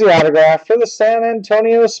 Jersey autograph for the San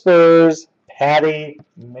Antonio Spurs, Patty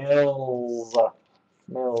Mills.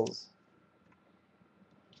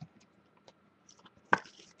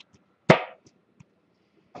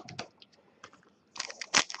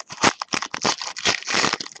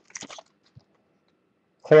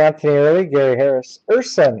 Clay Anthony Early, Gary Harris.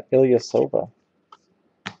 Urson Ilyasova.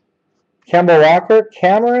 Kemba Walker,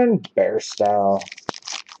 Cameron Bairstow.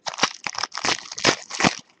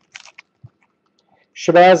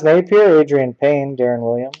 Shabazz Napier, Adrian Payne, Darren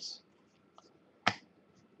Williams.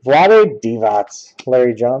 Vlade Divac,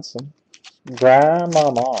 Larry Johnson.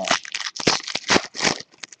 Grandmama.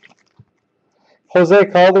 Jose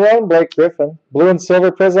Calderon, Blake Griffin. Blue and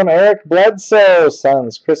Silver Prism, Eric Bledsoe,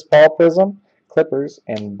 Suns. Chris Paul Prism, Clippers,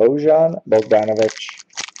 and Bojan Bogdanovic.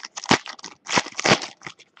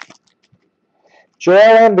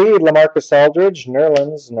 Joel Embiid, LaMarcus Aldridge,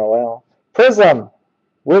 Nerlens Noel. Prism,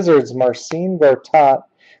 Wizards, Marcin Gortat.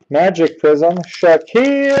 Magic Prism,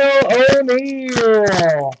 Shaquille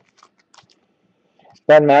O'Neal.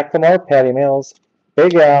 Ben McLemore, Patty Mills.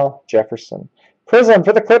 Big Al Jefferson. Prism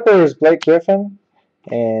for the Clippers, Blake Griffin.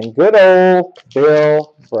 And good old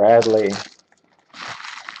Bill Bradley.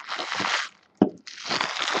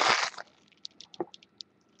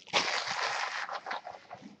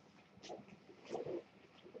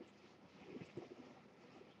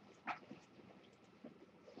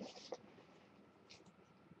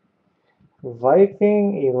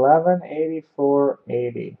 Viking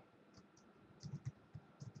 1184.80.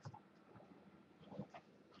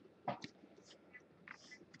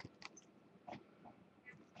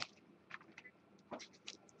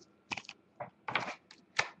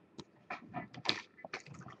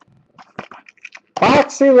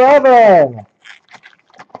 Box 11!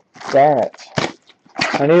 Damn it.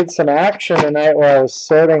 I need some action tonight while I was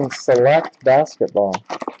sorting select basketball.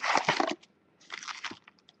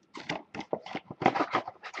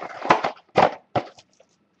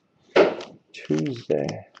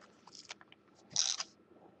 Tuesday.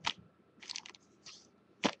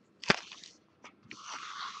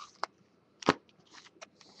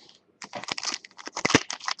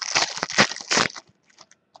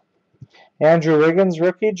 Andrew Wiggins,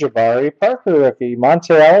 rookie. Jabari Parker, rookie.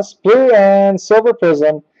 Monte Ellis, blue and silver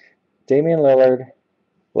prism. Damian Lillard,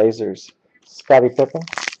 Blazers. Scottie Pippen.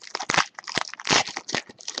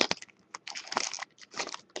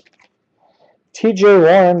 TJ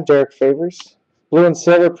Warren, Derek Favors. Blue and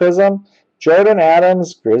silver prism. Jordan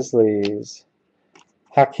Adams, Grizzlies.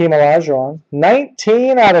 Hakeem Olajuwon,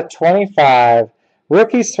 19 out of 25.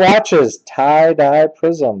 Rookie swatches, tie-dye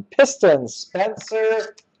prism. Pistons,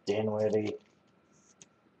 Spencer Dinwiddie.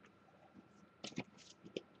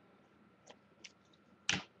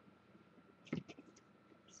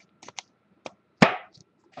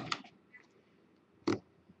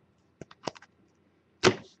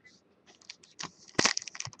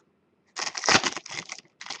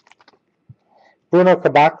 Bruno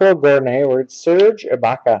Caboclo, Gordon Hayward, Serge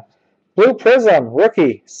Ibaka. Blue Prism,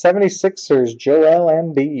 rookie, 76ers, Joel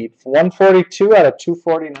Embiid, 142 out of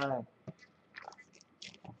 249.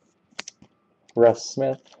 Russ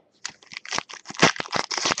Smith.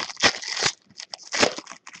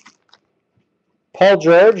 Paul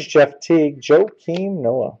George, Jeff Teague, Joakim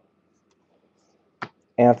Noah.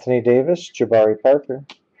 Anthony Davis, Jabari Parker.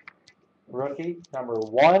 Rookie, number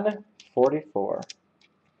 144.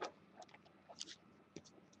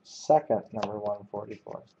 Second, number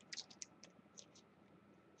 144.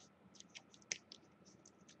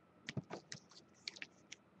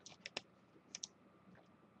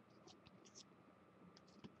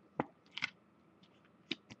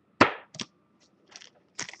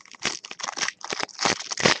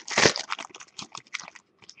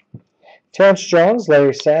 Terrence Jones,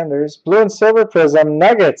 Larry Sanders, Blue and Silver Prism,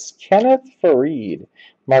 Nuggets, Kenneth Faried,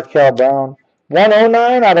 Markel Brown,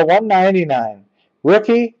 109 out of 199.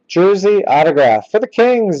 Rookie, jersey, autograph. For the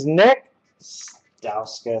Kings, Nick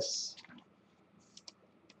Stauskas.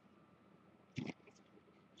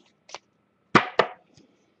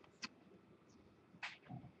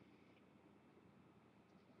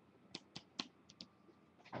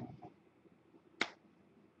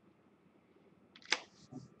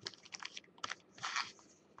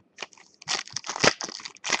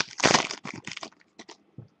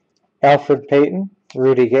 Alfred Payton,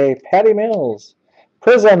 Rudy Gay, Patty Mills,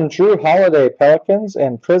 Prism, Drew Holiday, Pelicans,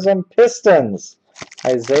 and Prism Pistons,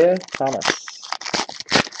 Isaiah Thomas.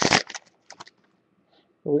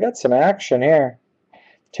 We got some action here.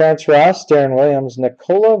 Terrence Ross, Darren Williams,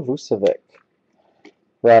 Nikola Vucevic,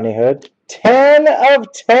 Rodney Hood, 10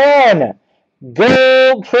 of 10,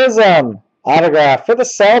 Gold Prism, autograph for the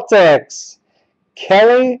Celtics,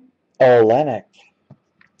 Kelly Olynyk.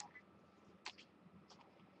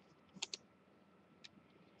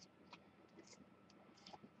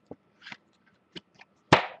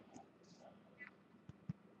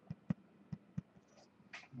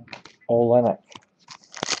 Olynyk.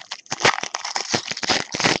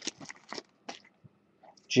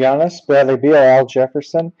 Giannis, Bradley Beal, Al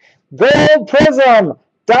Jefferson. Gold Prism,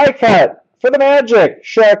 die cut for the Magic,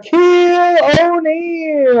 Shaquille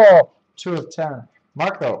O'Neal. 2 of 10,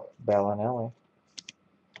 Marco Bellinelli.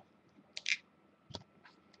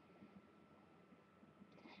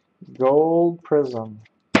 Gold Prism.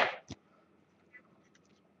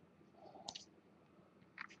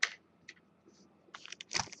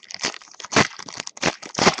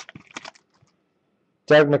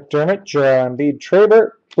 Doug McDermott, Joel Embiid,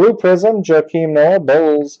 Trabert, Blue Prism, Joakim Noah,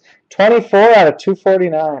 Bulls, 24 out of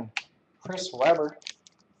 249. Chris Webber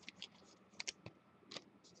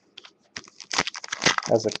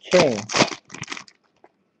as a King.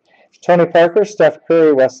 Tony Parker, Steph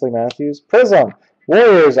Curry, Wesley Matthews, Prism,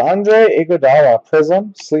 Warriors, Andre Iguodala,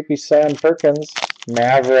 Prism, Sleepy Sam Perkins,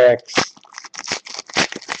 Mavericks.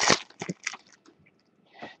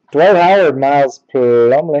 Dwight Howard, Miles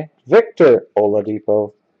Plumlee, Victor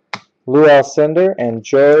Oladipo, Lou Alcindor, and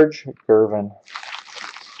George Gervin.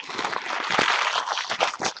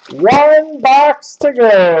 1 box to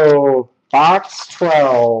go. Box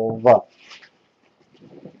 12.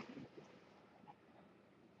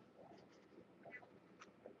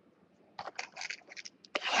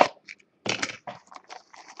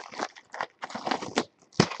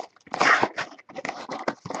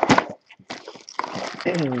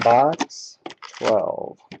 Box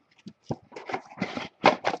 12.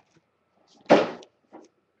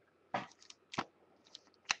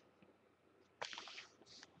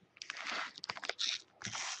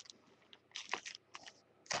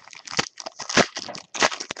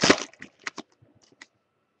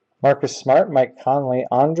 Marcus Smart, Mike Conley,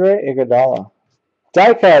 Andre Iguodala.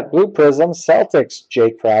 Die cut, Blue Prism, Celtics,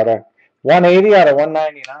 Jay Crowder. 180 out of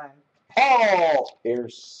 199. Paul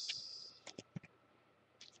Pierce.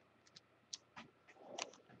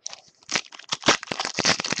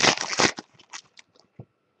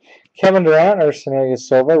 Kevin Durant, Arsenio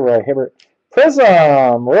Silva, Roy Hibbert.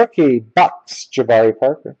 Prism, rookie, Bucks, Jabari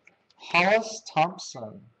Parker. Hollis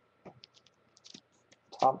Thompson.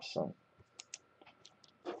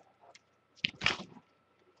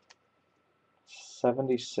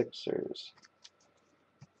 76ers.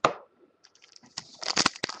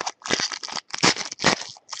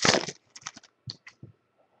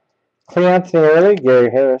 Clay Anthony Early,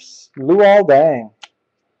 Gary Harris, Luol Deng.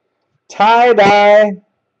 Tie-dye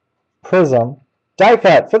Prism. Die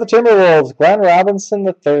cut for the Timberwolves, Glenn Robinson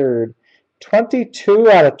III.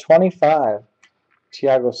 22 out of 25.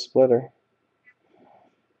 Tiago Splitter.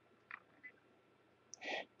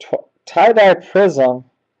 Tie-dye Prism,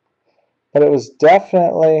 but it was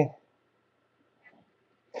definitely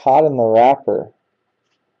caught in the wrapper.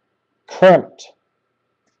 Crimped.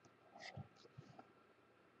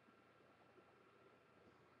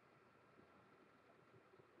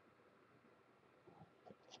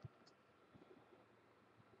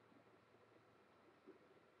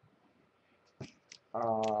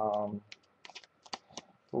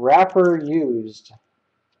 Wrapper used.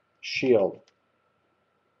 Shield.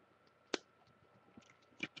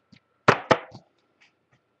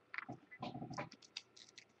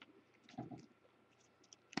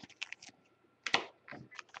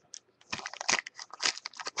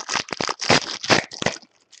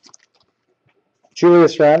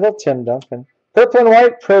 Julius Randle, Tim Duncan. Purple and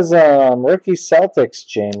white Prism, rookie Celtics,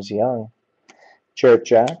 James Young. Jarrett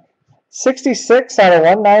Jack. 66 out of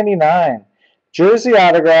 199. Jersey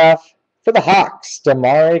autograph for the Hawks,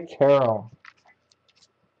 Damari Carroll.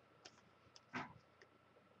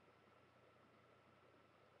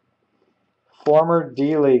 Former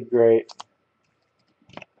D-League great.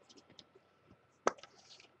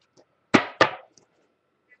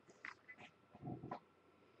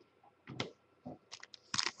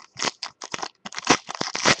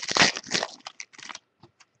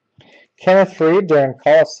 Kenneth Freed, Darren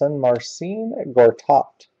Collison, Marcin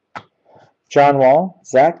Gortat. John Wall,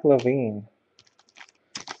 Zach LaVine.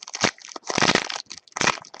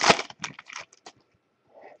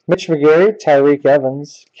 Mitch McGarry, Tyreek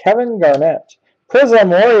Evans, Kevin Garnett. Prism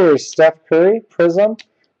Warriors, Steph Curry. Prism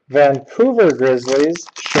Vancouver Grizzlies,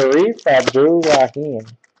 Sharif Abdul-Rahim.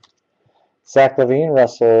 Zach LaVine,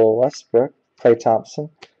 Russell Westbrook, Klay Thompson.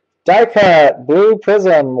 Die cut, Blue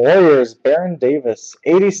Prism, Warriors, Baron Davis.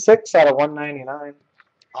 86 out of 199.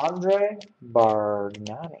 Andre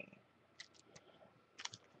Bargnani.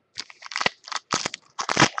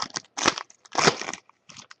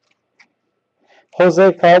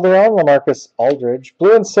 Jose Calderon, LaMarcus Aldridge.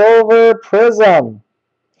 Blue and Silver Prism.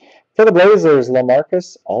 For the Blazers,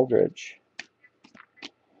 LaMarcus Aldridge.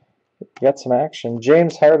 Got some action.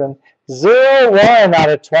 James Harden. 0-1 out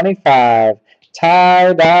of 25.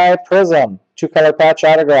 Tie-dye Prism. Two-color patch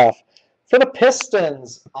autograph. For the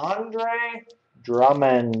Pistons, Andre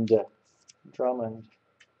Drummond.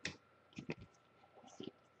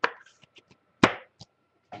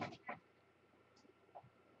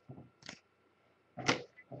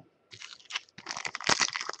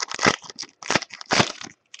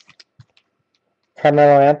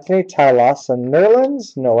 Carmelo Anthony, Ty Lawson,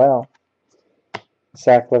 Nerlens Noel.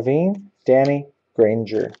 Zach LaVine, Danny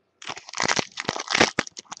Granger.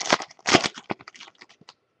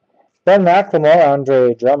 Ben McLemore,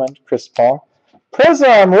 Andre Drummond, Chris Paul.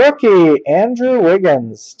 Prism rookie, Andrew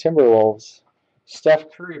Wiggins, Timberwolves.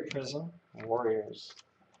 Steph Curry Prism, Warriors.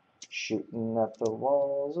 Shooting at the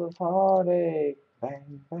walls of heartache,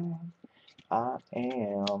 bang, bang. I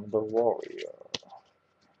am the warrior.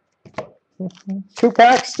 2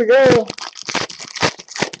 packs to go.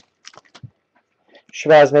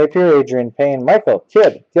 Shabazz Napier, Adrian Payne, Michael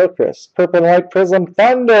Kidd, Gilchrist, Purple and White Prism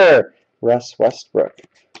Thunder, Russ Westbrook,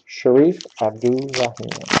 Sharif Abdul-Rahim.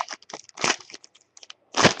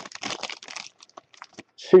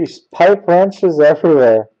 Jeez, pipe wrenches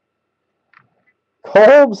everywhere.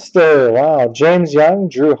 Colbster, wow. James Young,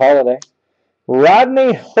 Drew Holiday.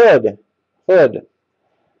 Rodney Hood.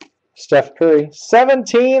 Steph Curry.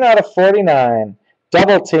 17 out of 49.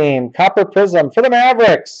 Double team. Copper Prism for the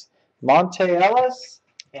Mavericks. Monte Ellis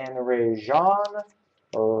and Rajon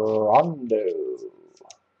Rondo.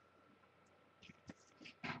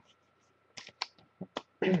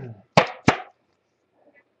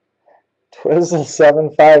 Twizzle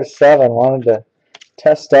 757 wanted to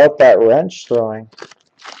test out that wrench throwing.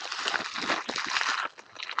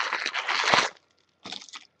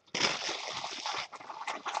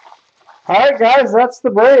 Alright guys, that's the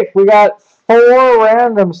break. We got 4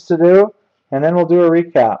 randoms to do, and then we'll do a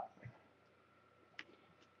recap.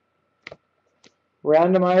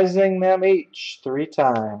 Randomizing them each 3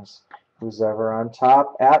 times. Who's ever on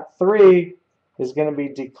top at 3 is going to be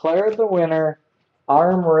declared the winner.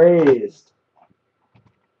 Arm raised.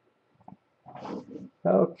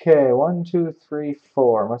 Okay, 1, 2, 3,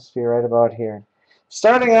 4. Must be right about here.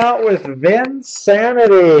 Starting out with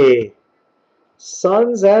Vinsanity.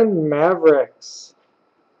 Suns and Mavericks.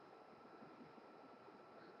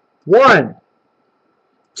 1,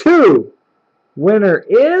 2. Winner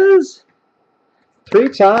is 3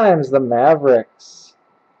 times the Mavericks.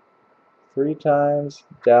 3 times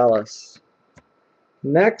Dallas.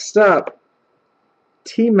 Next up,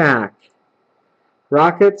 T-Mac.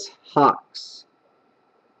 Rockets, Hawks.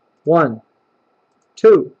 1,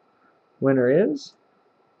 2. Winner is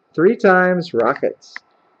 3 times Rockets.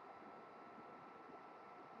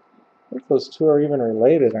 I think those two are even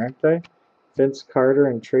related, aren't they? Vince Carter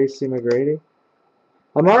and Tracy McGrady.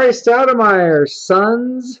 Amari Stoudemire,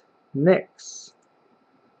 Suns, Knicks.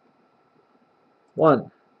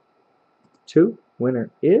 1, 2. Winner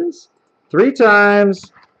is 3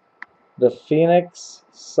 times the Phoenix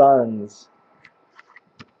Suns.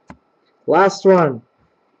 Last one.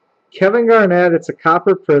 Kevin Garnett, it's a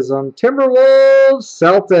copper prism. Timberwolves,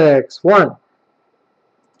 Celtics. 1,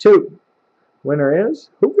 2. Winner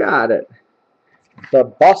is, who got it? The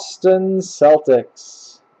Boston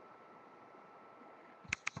Celtics.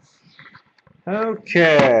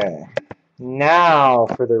 Okay, now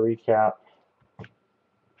for the recap.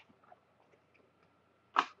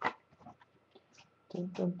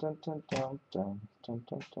 Dun, dun, dun, dun, dun, dun, dun,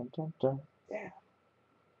 dun, dun, dun, dun. Yeah.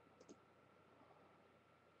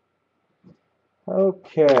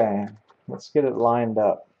 Okay, let's get it lined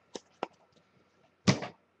up.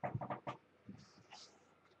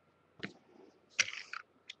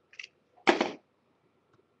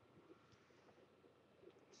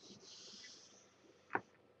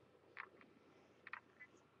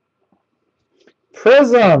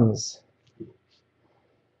 Prisms.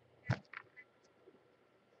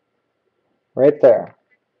 Right there.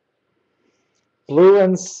 Blue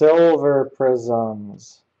and silver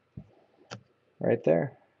prisms. Right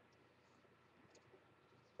there.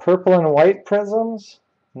 Purple and white prisms.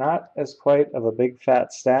 Not as quite of a big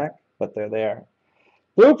fat stack, but they're there.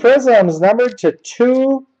 Blue prisms numbered to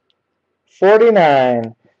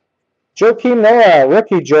 249. Joakim Noah,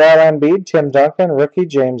 rookie Joel Embiid, Tim Duncan, rookie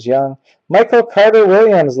James Young, Michael Carter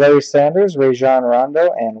Williams, Larry Sanders, Rajon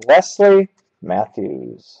Rondo, and Wesley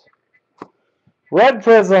Matthews. Red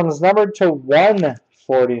prisms numbered to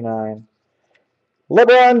 149.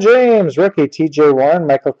 LeBron James, rookie TJ Warren,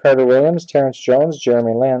 Michael Carter Williams, Terrence Jones,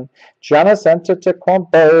 Jeremy Lin, Giannis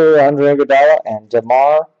Antetokounmpo, Andre Iguodala, and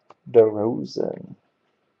DeMar DeRozan.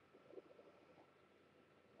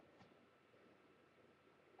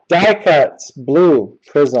 Die cuts, blue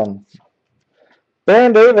prism.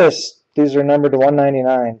 Baron Davis, these are numbered to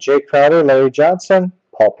 199. Jay Crowder, Larry Johnson,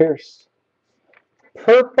 Paul Pierce.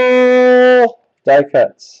 Purple die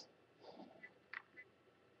cuts.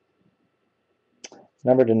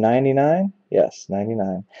 Numbered to 99? Yes,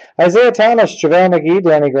 99. Isaiah Thomas, JaVale McGee,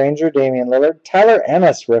 Danny Granger, Damian Lillard, Tyler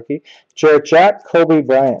Ennis, rookie, Jarrett Jack, Kobe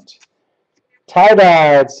Bryant.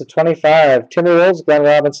 Tie-dyes to 25. Timberwolves, Glenn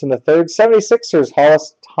Robinson III. 76ers,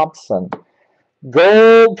 Hollis Thompson.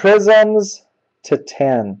 Gold prisms to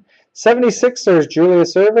 10. 76ers,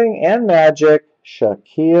 Julius Erving, and Magic,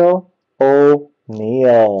 Shaquille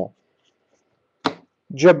O'Neal.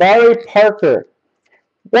 Jabari Parker.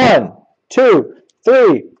 1, 2,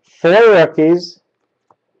 3, 4 rookies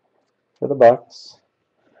for the Bucks.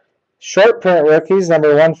 Short print rookies, number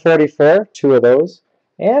 144, 2 of those.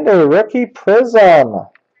 And a rookie prism,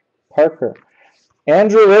 Parker.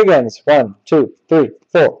 Andrew Wiggins, 1, 2, 3,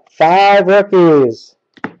 4, 5 rookies.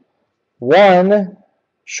 1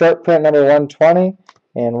 short print number 120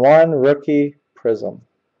 and 1 rookie prism.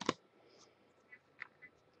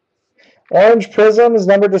 Orange prism is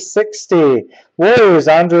numbered to 60. Warriors,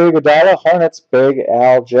 Andre Iguodala, Hornets, Big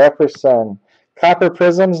Al Jefferson. Copper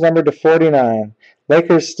prisms numbered to 49.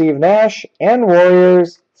 Lakers, Steve Nash, and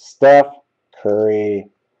Warriors, Steph Curry.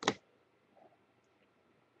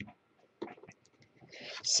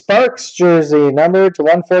 Sparks jersey numbered to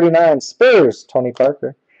 149. Spurs, Tony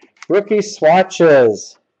Parker. Rookie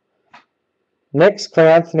swatches. Knicks,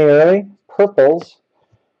 Clay Anthony Early. Purples.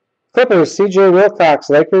 Clippers, CJ Wilcox.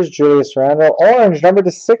 Lakers, Julius Randle. Orange numbered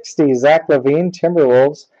to 60. Zach LaVine,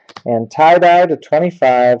 Timberwolves. And tie-dye to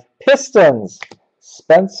 25. Pistons,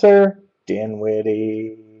 Spencer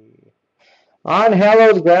Dinwiddie. On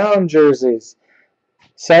hallowed ground jerseys.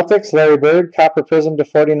 Celtics, Larry Bird. Copper prism to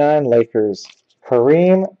 49. Lakers.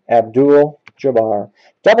 Kareem Abdul-Jabbar.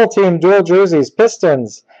 Double team dual jerseys.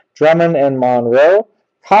 Pistons, Drummond and Monroe.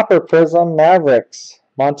 Copper prism, Mavericks.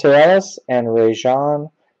 Monte Ellis and Rajon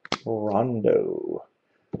Rondo.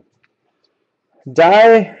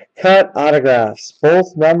 Die cut autographs,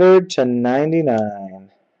 both numbered to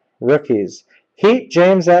 99. Rookies. Heat,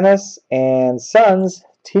 James Ennis, and Suns,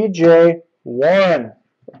 TJ Warren.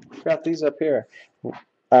 Got these up here.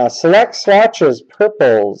 Select swatches,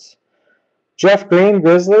 purples. Jeff Green,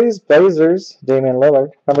 Grizzlies, Blazers, Damian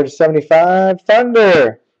Lillard. Number 75,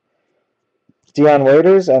 Thunder. Dion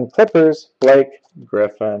Waiters and Clippers, Blake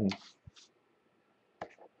Griffin.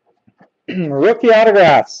 Rookie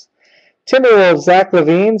autographs. Timberwolves, Zach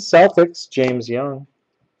LaVine. Celtics, James Young.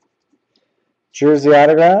 Jersey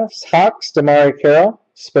autographs. Hawks, Damari Carroll.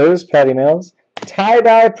 Spurs, Patty Mills.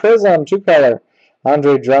 Tie-dye Prism, 2-color.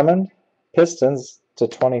 Andre Drummond. Pistons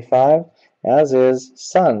 /25, as is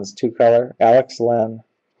Suns, 2-color. Alex Len.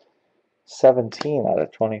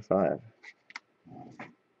 17/25.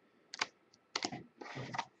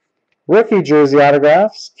 Rookie jersey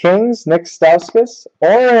autographs. Kings, Nick Stauskas.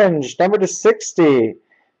 Orange, number /60.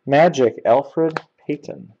 Magic, Alfred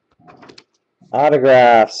Payton.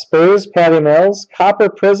 Autographs. Spurs, Patty Mills. Copper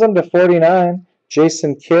Prism /49.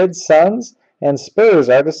 Jason Kidd, Suns. And Spurs,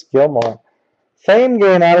 Artis Gilmore. Fame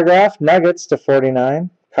Game autograph. Nuggets /49.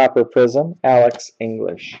 Copper Prism, Alex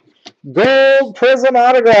English. Gold Prism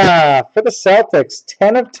autograph for the Celtics.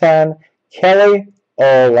 10/10, Kelly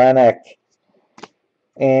Olynyk.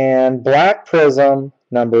 And Black Prism,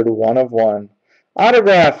 numbered 1/1.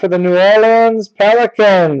 Autograph for the New Orleans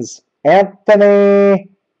Pelicans, Anthony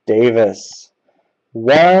Davis.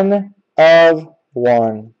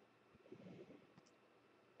 1/1.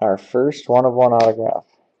 Our first 1/1 autograph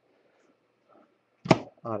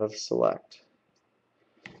out of Select.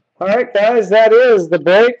 All right, guys, that is the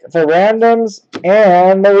break, the randoms,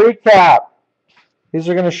 and the recap. These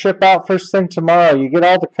are going to ship out first thing tomorrow. You get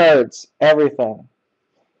all the cards, everything.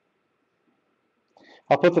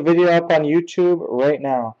 I'll put the video up on YouTube right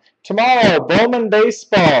now. Tomorrow, Bowman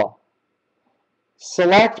Baseball,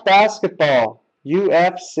 Select Basketball,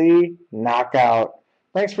 UFC Knockout.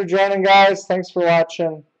 Thanks for joining, guys. Thanks for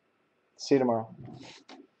watching. See you tomorrow.